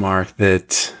else, Mark,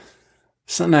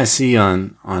 something I see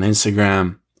on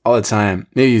Instagram all the time.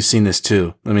 Maybe you've seen this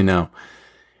too. Let me know.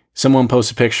 Someone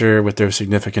posts a picture with their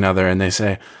significant other and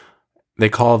they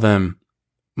call them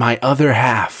my other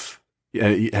half.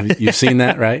 You've seen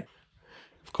that, right?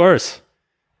 Of course.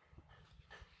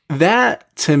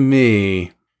 That, to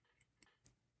me,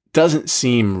 doesn't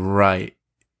seem right,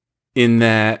 in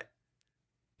that,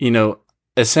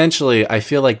 essentially, I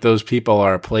feel like those people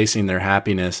are placing their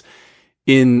happiness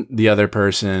in the other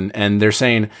person, and they're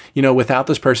saying, without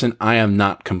this person, I am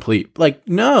not complete. Like,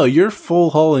 no, you're full,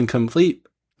 whole, and complete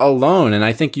alone. And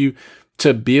I think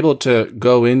to be able to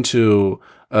go into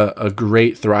a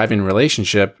great, thriving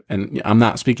relationship, and I'm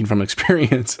not speaking from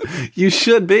experience, you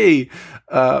should be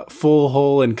full,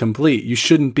 whole, and complete. You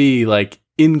shouldn't be, like,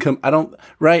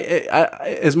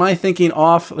 is my thinking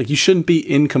off? Like, you shouldn't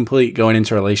be incomplete going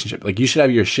into a relationship. Like, you should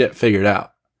have your shit figured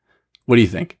out. What do you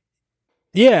think?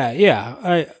 Yeah,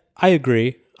 I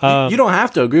agree. You don't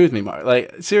have to agree with me, Mark.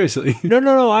 Like, seriously.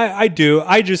 No, I do.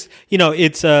 I just,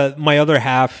 it's my other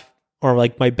half, or,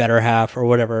 like, my better half, or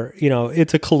whatever.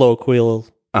 It's a colloquial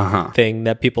thing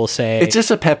that people say. It's just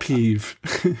a pet peeve.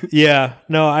 Yeah,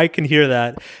 no, I can hear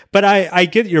that. But I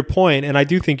get your point, and I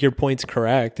do think your point's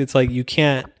correct. It's like, you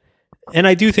can't, and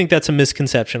I do think that's a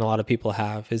misconception a lot of people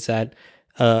have, is that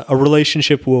a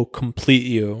relationship will complete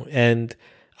you. And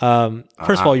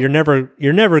first of all, you're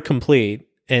never complete.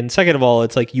 And second of all,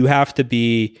 it's like, you have to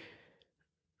be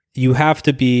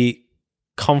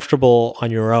comfortable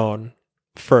on your own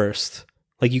first.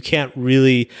 Like, you can't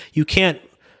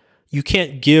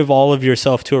give all of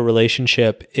yourself to a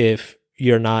relationship if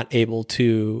you're not able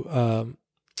to,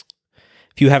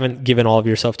 if you haven't given all of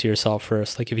yourself to yourself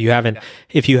first. Like, if you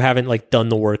haven't like done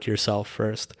the work yourself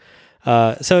first.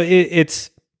 So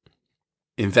it's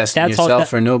invest in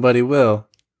yourself or nobody will.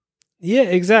 Yeah,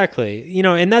 exactly.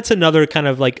 And that's another kind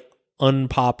of, like,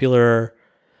 unpopular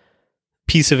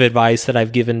piece of advice that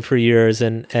I've given for years,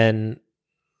 and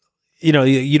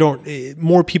you don't.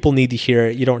 More people need to hear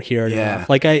it. You don't hear it enough.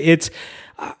 Like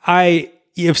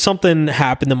if something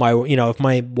happened to my, if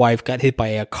my wife got hit by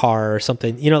a car or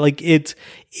something,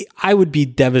 I would be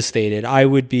devastated. I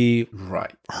would be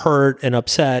hurt and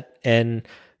upset and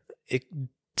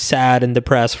sad and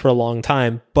depressed for a long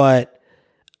time, but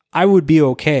I would be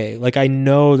okay. Like, I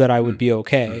know that I would be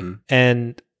okay.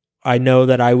 And I know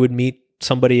that I would meet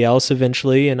somebody else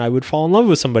eventually, and I would fall in love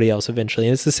with somebody else eventually.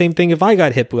 And it's the same thing if I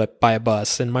got hit by a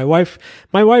bus, and my wife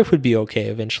would be okay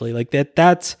eventually. Like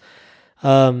that's,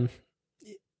 I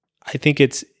think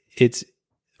it's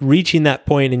reaching that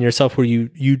point in yourself where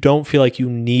you don't feel like you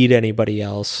need anybody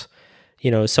else.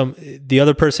 The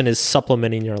other person is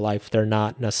supplementing your life. They're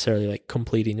not necessarily like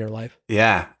completing your life.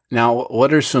 Yeah. Now,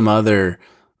 what are some other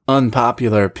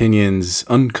unpopular opinions,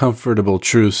 uncomfortable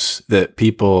truths that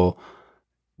people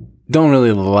don't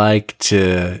really like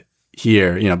to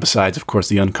hear, besides, of course,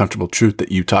 the uncomfortable truth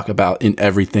that you talk about in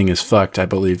Everything is Fucked, I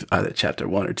believe, either chapter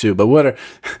 1 or 2. But what are,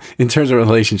 in terms of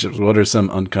relationships, what are some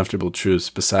uncomfortable truths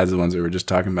besides the ones that we were just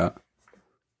talking about?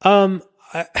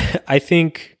 I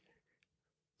think,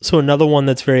 so another one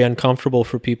that's very uncomfortable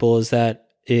for people is that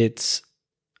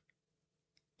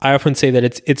I often say that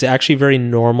it's actually very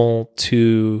normal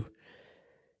to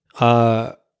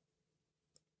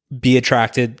be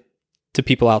attracted to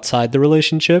people outside the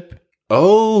relationship.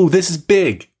 Oh, this is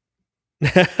big.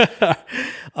 I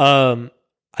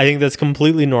think that's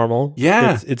completely normal.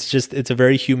 Yeah. It's a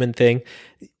very human thing.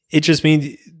 It just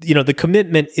means, the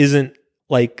commitment isn't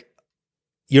like,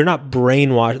 you're not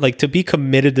brainwashed. Like, to be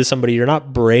committed to somebody, you're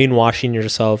not brainwashing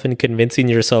yourself and convincing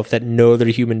yourself that no other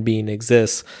human being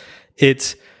exists.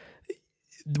 It's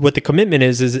what the commitment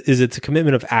is it's a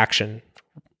commitment of action.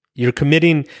 You're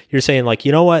committing, you're saying like,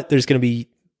 you know what, there's going to be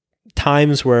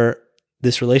times where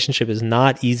this relationship is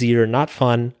not easy or not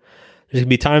fun. There's gonna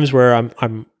be times where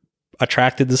I'm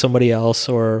attracted to somebody else,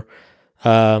 or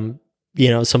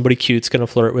somebody cute's gonna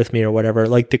flirt with me or whatever.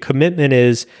 Like, the commitment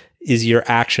is your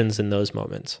actions in those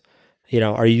moments.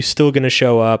 Are you still gonna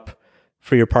show up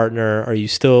for your partner? Are you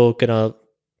still gonna,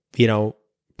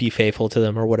 be faithful to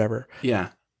them or whatever? Yeah.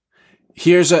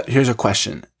 Here's a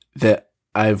question that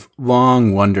I've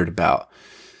long wondered about.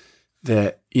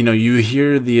 That, you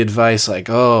hear the advice like,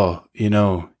 oh, you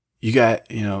got,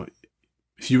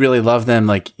 if you really love them,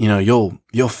 like, you'll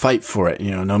fight for it,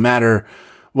 no matter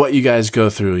what you guys go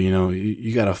through,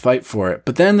 you got to fight for it.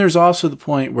 But then there's also the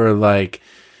point where, like,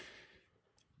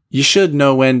 you should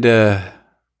know when to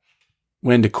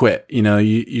quit,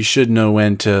 you should know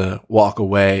when to walk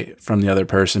away from the other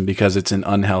person because it's an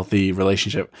unhealthy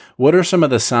relationship. What are some of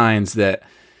the signs that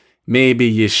maybe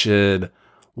you should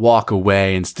walk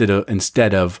away instead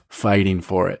of fighting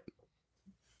for it?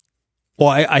 Well,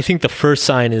 I think the first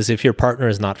sign is if your partner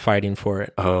is not fighting for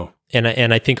it. Oh. And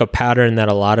I think a pattern that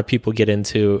a lot of people get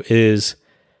into is,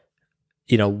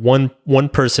 one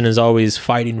person is always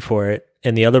fighting for it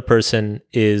and the other person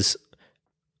is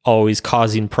always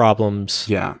causing problems.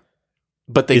 Yeah.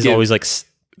 But always like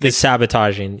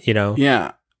sabotaging,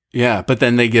 Yeah. Yeah. But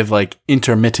then they give like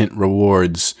intermittent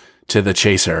rewards to the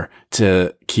chaser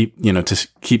to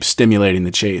keep stimulating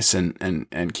the chase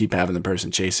and keep having the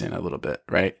person chasing a little bit,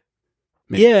 right?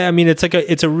 Maybe. Yeah, I mean,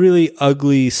 it's a really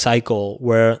ugly cycle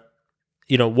where,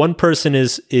 one person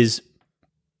is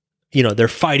they're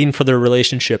fighting for their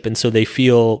relationship, and so they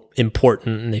feel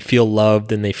important and they feel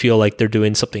loved and they feel like they're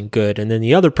doing something good, and then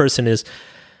the other person is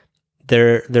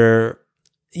they're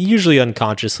usually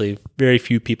unconsciously, very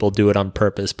few people do it on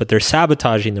purpose, but they're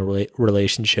sabotaging the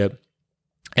relationship.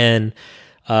 And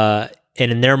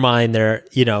in their mind,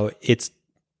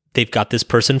 they've got this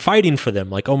person fighting for them.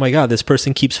 Like, oh my God, this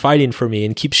person keeps fighting for me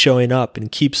and keeps showing up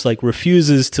and keeps like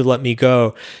refuses to let me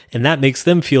go. And that makes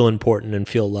them feel important and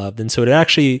feel loved. And so it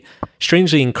actually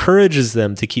strangely encourages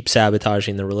them to keep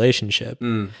sabotaging the relationship.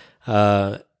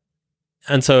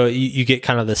 And so you get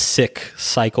kind of the sick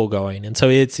cycle going. And so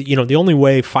it's, the only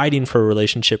way fighting for a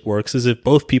relationship works is if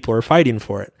both people are fighting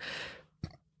for it.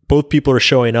 Both people are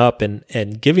showing up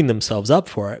and giving themselves up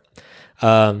for it.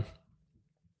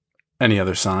 Any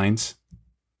other signs?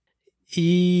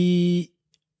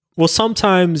 Well,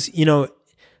 sometimes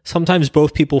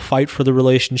both people fight for the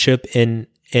relationship and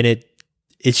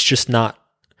it's just not,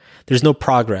 there's no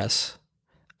progress.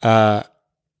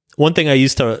 One thing I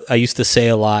used to say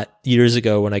a lot years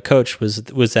ago when I coached was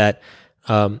that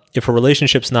if a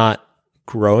relationship's not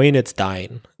growing, it's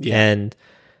dying. Yeah. And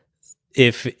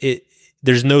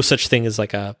there's no such thing as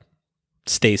like a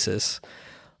stasis.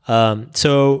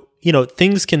 So,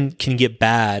 things can get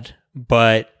bad,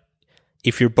 but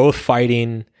if you're both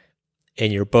fighting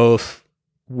and you're both,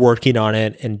 working on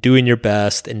it and doing your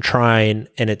best and trying,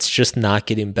 and it's just not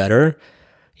getting better,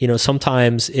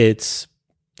 sometimes it's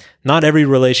not every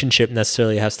relationship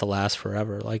necessarily has to last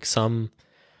forever. Like some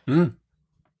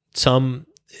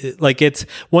like it's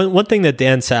one thing that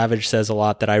Dan Savage says a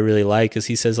lot that I really like is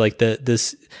he says like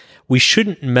we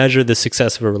shouldn't measure the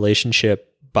success of a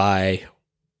relationship by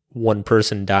one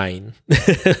person dying,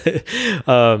 like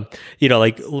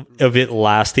of it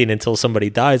lasting until somebody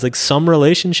dies. Like some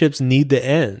relationships need to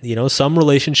end, some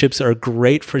relationships are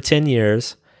great for 10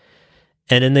 years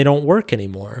and then they don't work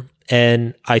anymore.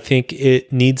 And I think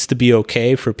it needs to be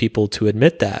okay for people to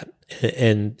admit that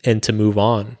and to move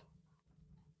on.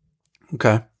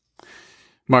 Okay.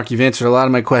 Mark, you've answered a lot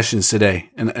of my questions today,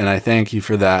 and I thank you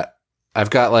for that. I've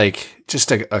got like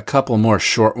just a couple more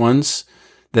short ones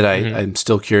that I'm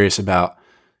still curious about.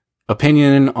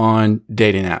 Opinion on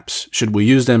dating apps. Should we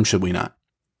use them? Should we not?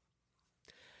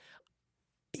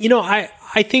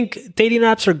 I think dating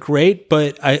apps are great,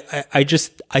 but I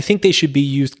think they should be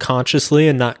used consciously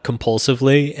and not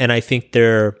compulsively. And I think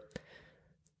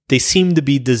they seem to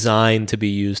be designed to be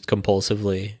used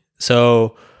compulsively.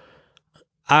 So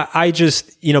I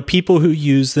just, people who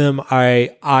use them,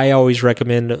 I always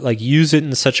recommend like use it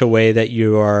in such a way that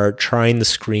you are trying to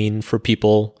screen for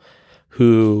people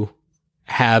who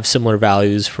have similar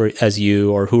values as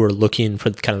you, or who are looking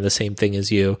for kind of the same thing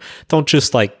as you. Don't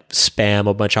just like spam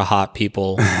a bunch of hot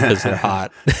people because they're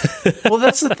hot. Well,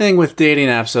 that's the thing with dating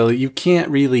apps, though. You can't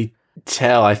really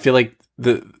tell. I feel like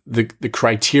the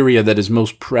criteria that is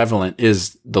most prevalent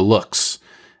is the looks.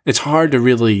 It's hard to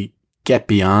really get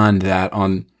beyond that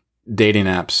on dating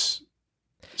apps.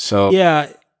 So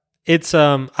yeah, it's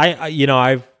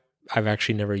I've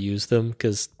actually never used them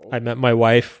because I met my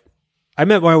wife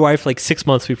like 6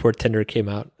 months before Tinder came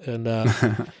out, and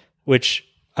which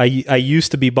I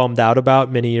used to be bummed out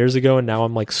about many years ago, and now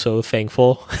I'm like so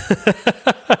thankful.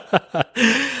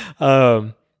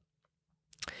 But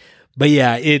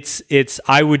yeah, it's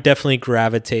I would definitely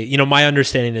gravitate. My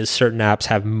understanding is certain apps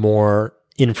have more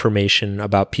information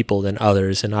about people than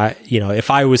others, and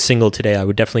if I was single today, I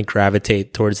would definitely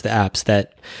gravitate towards the apps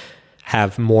that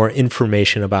have more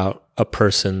information about a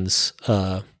person's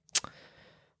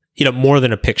more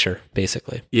than a picture,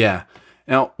 basically. Yeah.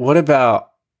 Now, what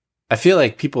about, I feel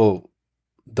like people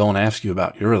don't ask you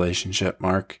about your relationship,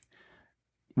 Mark.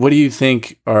 What do you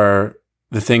think are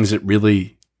the things that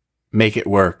really make it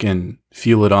work and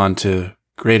fuel it on to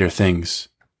greater things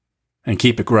and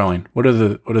keep it growing? What are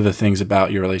the things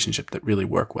about your relationship that really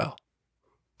work well?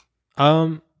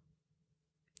 My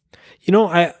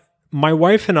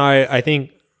wife and I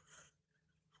think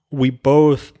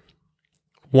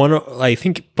I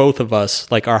think both of us,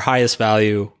 like our highest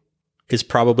value is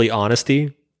probably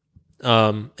honesty.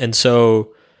 And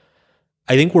so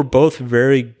I think we're both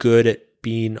very good at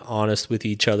being honest with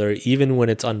each other, even when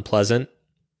it's unpleasant.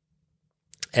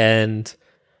 And,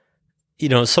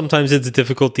 sometimes it's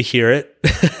difficult to hear it,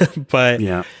 but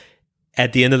yeah.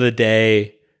 At the end of the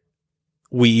day,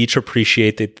 we each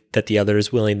appreciate that the other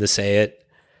is willing to say it.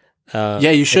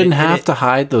 You shouldn't have to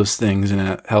hide those things in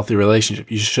a healthy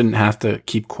relationship. You shouldn't have to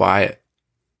keep quiet.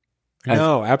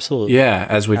 No, absolutely. Yeah,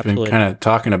 as we've been kind of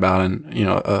talking about, and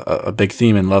a big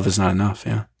theme in Love Is Not Enough.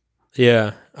 Yeah.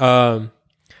 Yeah.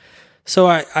 So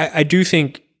I do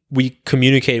think we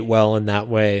communicate well in that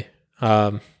way.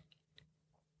 But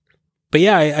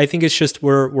yeah, I think it's just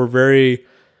we're very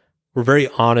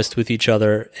honest with each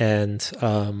other, and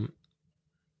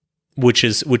which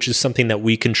is something that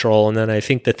we control. And then I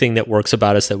think the thing that works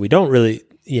about us that we don't really,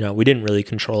 we didn't really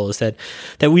control is that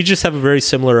we just have a very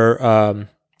similar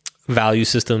value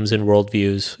systems and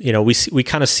worldviews. We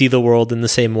kind of see the world in the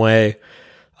same way.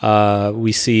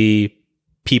 We see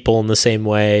people in the same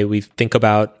way. We think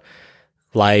about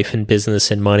life and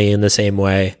business and money in the same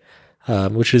way,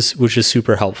 which is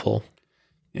super helpful.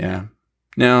 Yeah.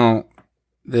 Now,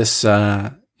 this,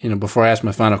 before I ask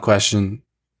my final question,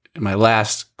 my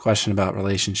last question about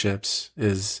relationships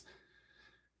is,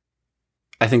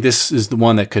 I think this is the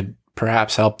one that could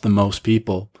perhaps help the most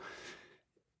people.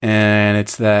 And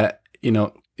it's that,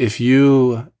 if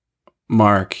you,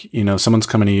 Mark, someone's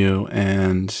coming to you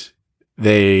and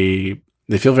they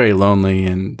feel very lonely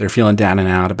and they're feeling down and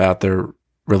out about their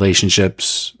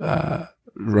relationships,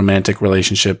 romantic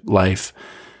relationship life,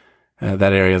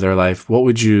 that area of their life, what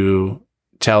would you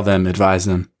tell them, advise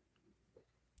them?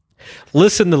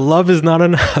 Listen to Love Is Not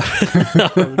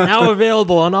Enough. Now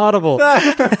available on Audible. Well,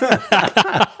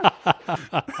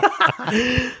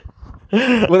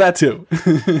 that too.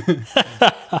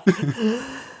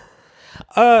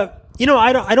 I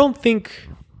don't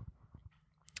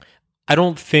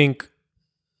think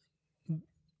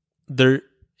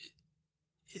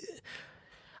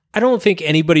I don't think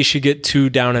anybody should get too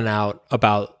down and out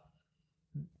about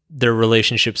their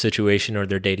relationship situation or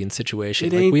their dating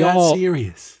situation. It ain't that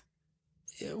serious.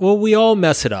 Well, we all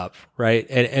mess it up, right?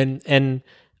 And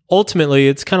ultimately,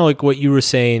 it's kind of like what you were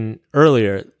saying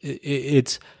earlier.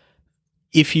 It's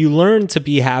if you learn to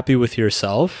be happy with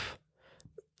yourself,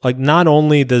 like not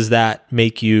only does that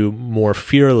make you more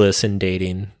fearless in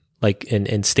dating, like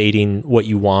in stating what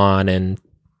you want and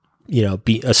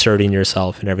be asserting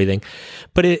yourself and everything,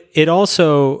 but it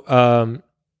also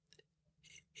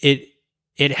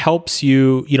it helps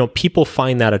you. People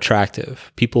find that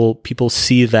attractive. People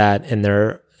see that and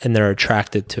they're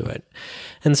attracted to it.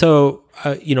 And so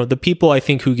the people I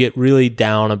think who get really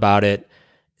down about it,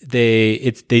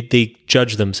 they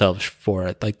judge themselves for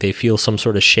it. Like they feel some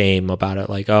sort of shame about it.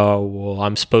 Like, oh, well,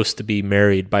 I'm supposed to be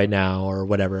married by now or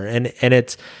whatever. And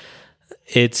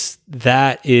it's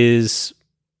that is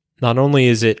not only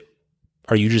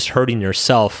are you just hurting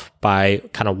yourself by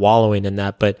kind of wallowing in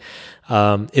that, but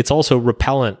it's also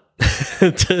repellent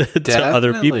to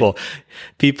other people.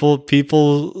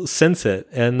 People sense it.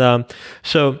 And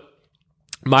so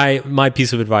my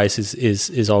piece of advice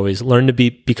is always learn to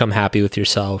become happy with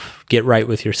yourself, get right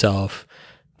with yourself,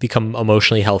 become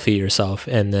emotionally healthy yourself,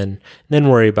 and then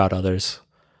worry about others.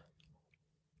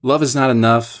 Love Is Not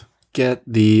Enough. Get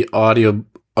the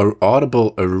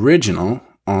Audible original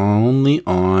only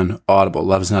on Audible.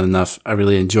 Love Is Not Enough. I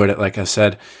really enjoyed it. Like I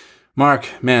said, Mark,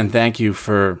 man, thank you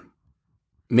for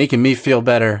making me feel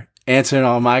better, answering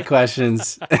all my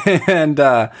questions, and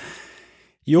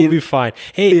you'll be fine.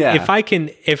 Hey, yeah. if I can,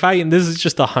 this is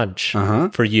just a hunch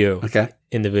for you,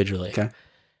 individually. Okay.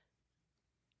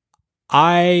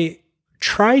 I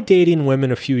try dating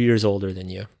women a few years older than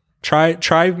you.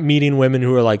 Try meeting women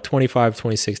who are like 25,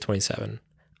 26, 27.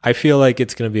 I feel like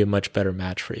it's going to be a much better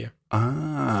match for you.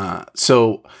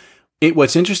 So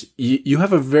what's interesting, you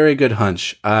have a very good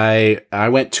hunch. I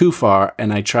went too far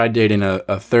and I tried dating a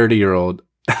 30-year-old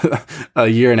a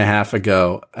year and a half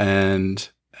ago, and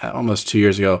almost 2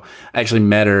 years ago. I actually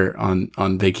met her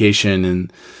on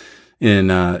vacation in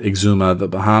Exuma, the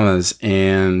Bahamas,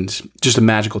 and just a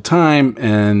magical time.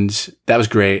 And that was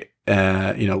great.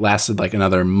 Lasted like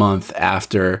another month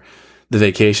after the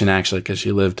vacation, actually, because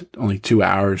she lived only 2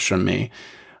 hours from me.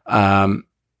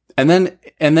 And then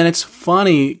it's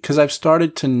funny because I've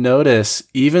started to notice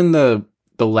even the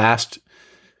last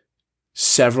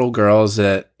several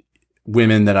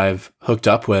women that I've hooked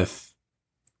up with,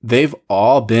 they've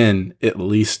all been at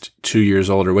least 2 years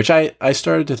older, which I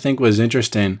started to think was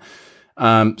interesting.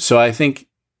 So I think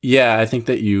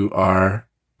that you are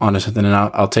onto something, and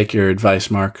I'll take your advice,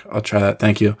 Mark. I'll try that.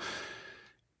 Thank you.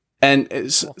 And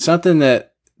it's something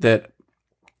that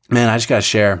man, I just got to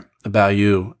share about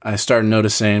you. I started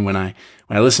noticing when I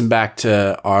listened back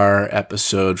to our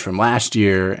episode from last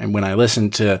year, and when I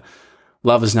listened to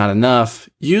Love Is Not Enough,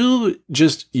 you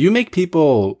make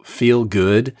people feel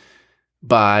good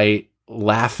by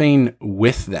laughing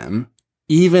with them,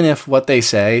 even if what they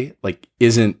say like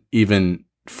isn't even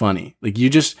funny. Like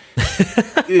you just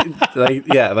like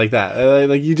that.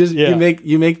 Like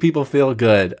you make people feel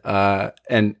good.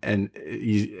 And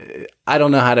I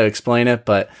don't know how to explain it,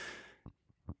 but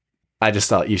I just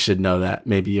thought you should know that.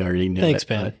 Maybe you already knew. Thanks, it.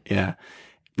 man. Yeah.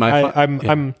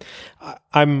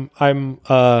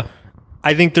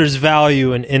 I think there's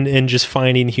value in just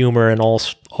finding humor in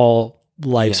all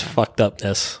life's fucked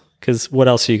upness. Because what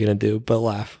else are you gonna do but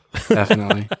laugh?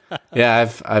 Definitely. Yeah,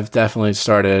 I've definitely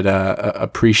started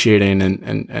appreciating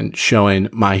and showing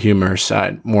my humor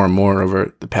side more and more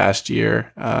over the past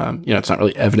year. It's not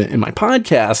really evident in my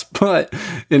podcast, but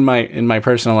in my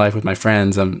personal life with my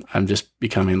friends, I'm just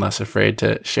becoming less afraid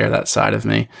to share that side of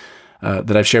me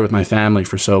that I've shared with my family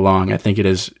for so long. I think it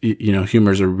is,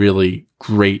 humor is a really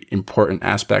great, important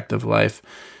aspect of life.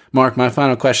 Mark, my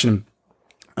final question.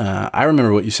 I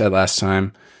remember what you said last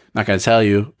time. Not going to tell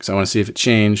you because I want to see if it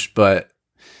changed, but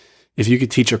if you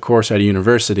could teach a course at a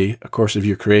university, a course of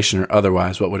your creation or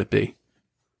otherwise, what would it be?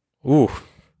 Ooh.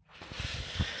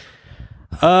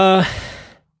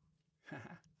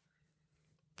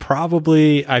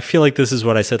 Probably, I feel like this is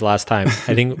what I said last time.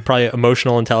 I think probably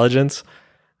emotional intelligence.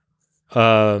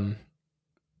 Like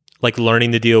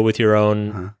learning to deal with your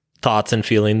own thoughts and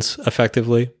feelings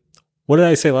effectively. What did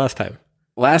I say last time?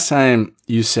 Last time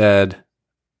you said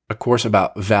a course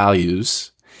about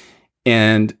values,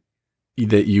 and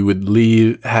that you would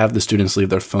have the students leave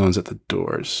their phones at the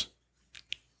doors.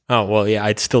 Oh, well, yeah,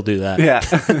 I'd still do that. Yeah.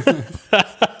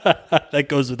 That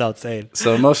goes without saying.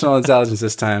 So emotional intelligence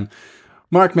this time.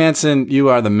 Mark Manson, you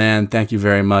are the man. Thank you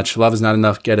very much. Love Is Not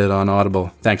Enough. Get it on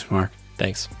Audible. Thanks, Mark.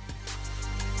 Thanks.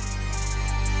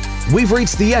 We've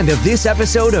reached the end of this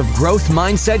episode of Growth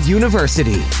Mindset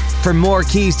University. For more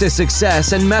keys to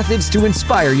success and methods to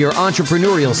inspire your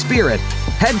entrepreneurial spirit,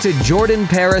 head to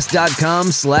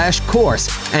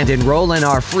jordanparis.com/course and enroll in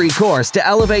our free course to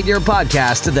elevate your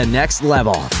podcast to the next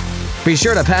level. Be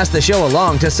sure to pass the show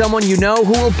along to someone you know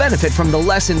who will benefit from the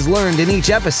lessons learned in each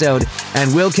episode,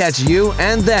 and we'll catch you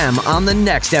and them on the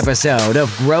next episode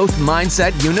of Growth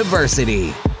Mindset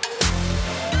University.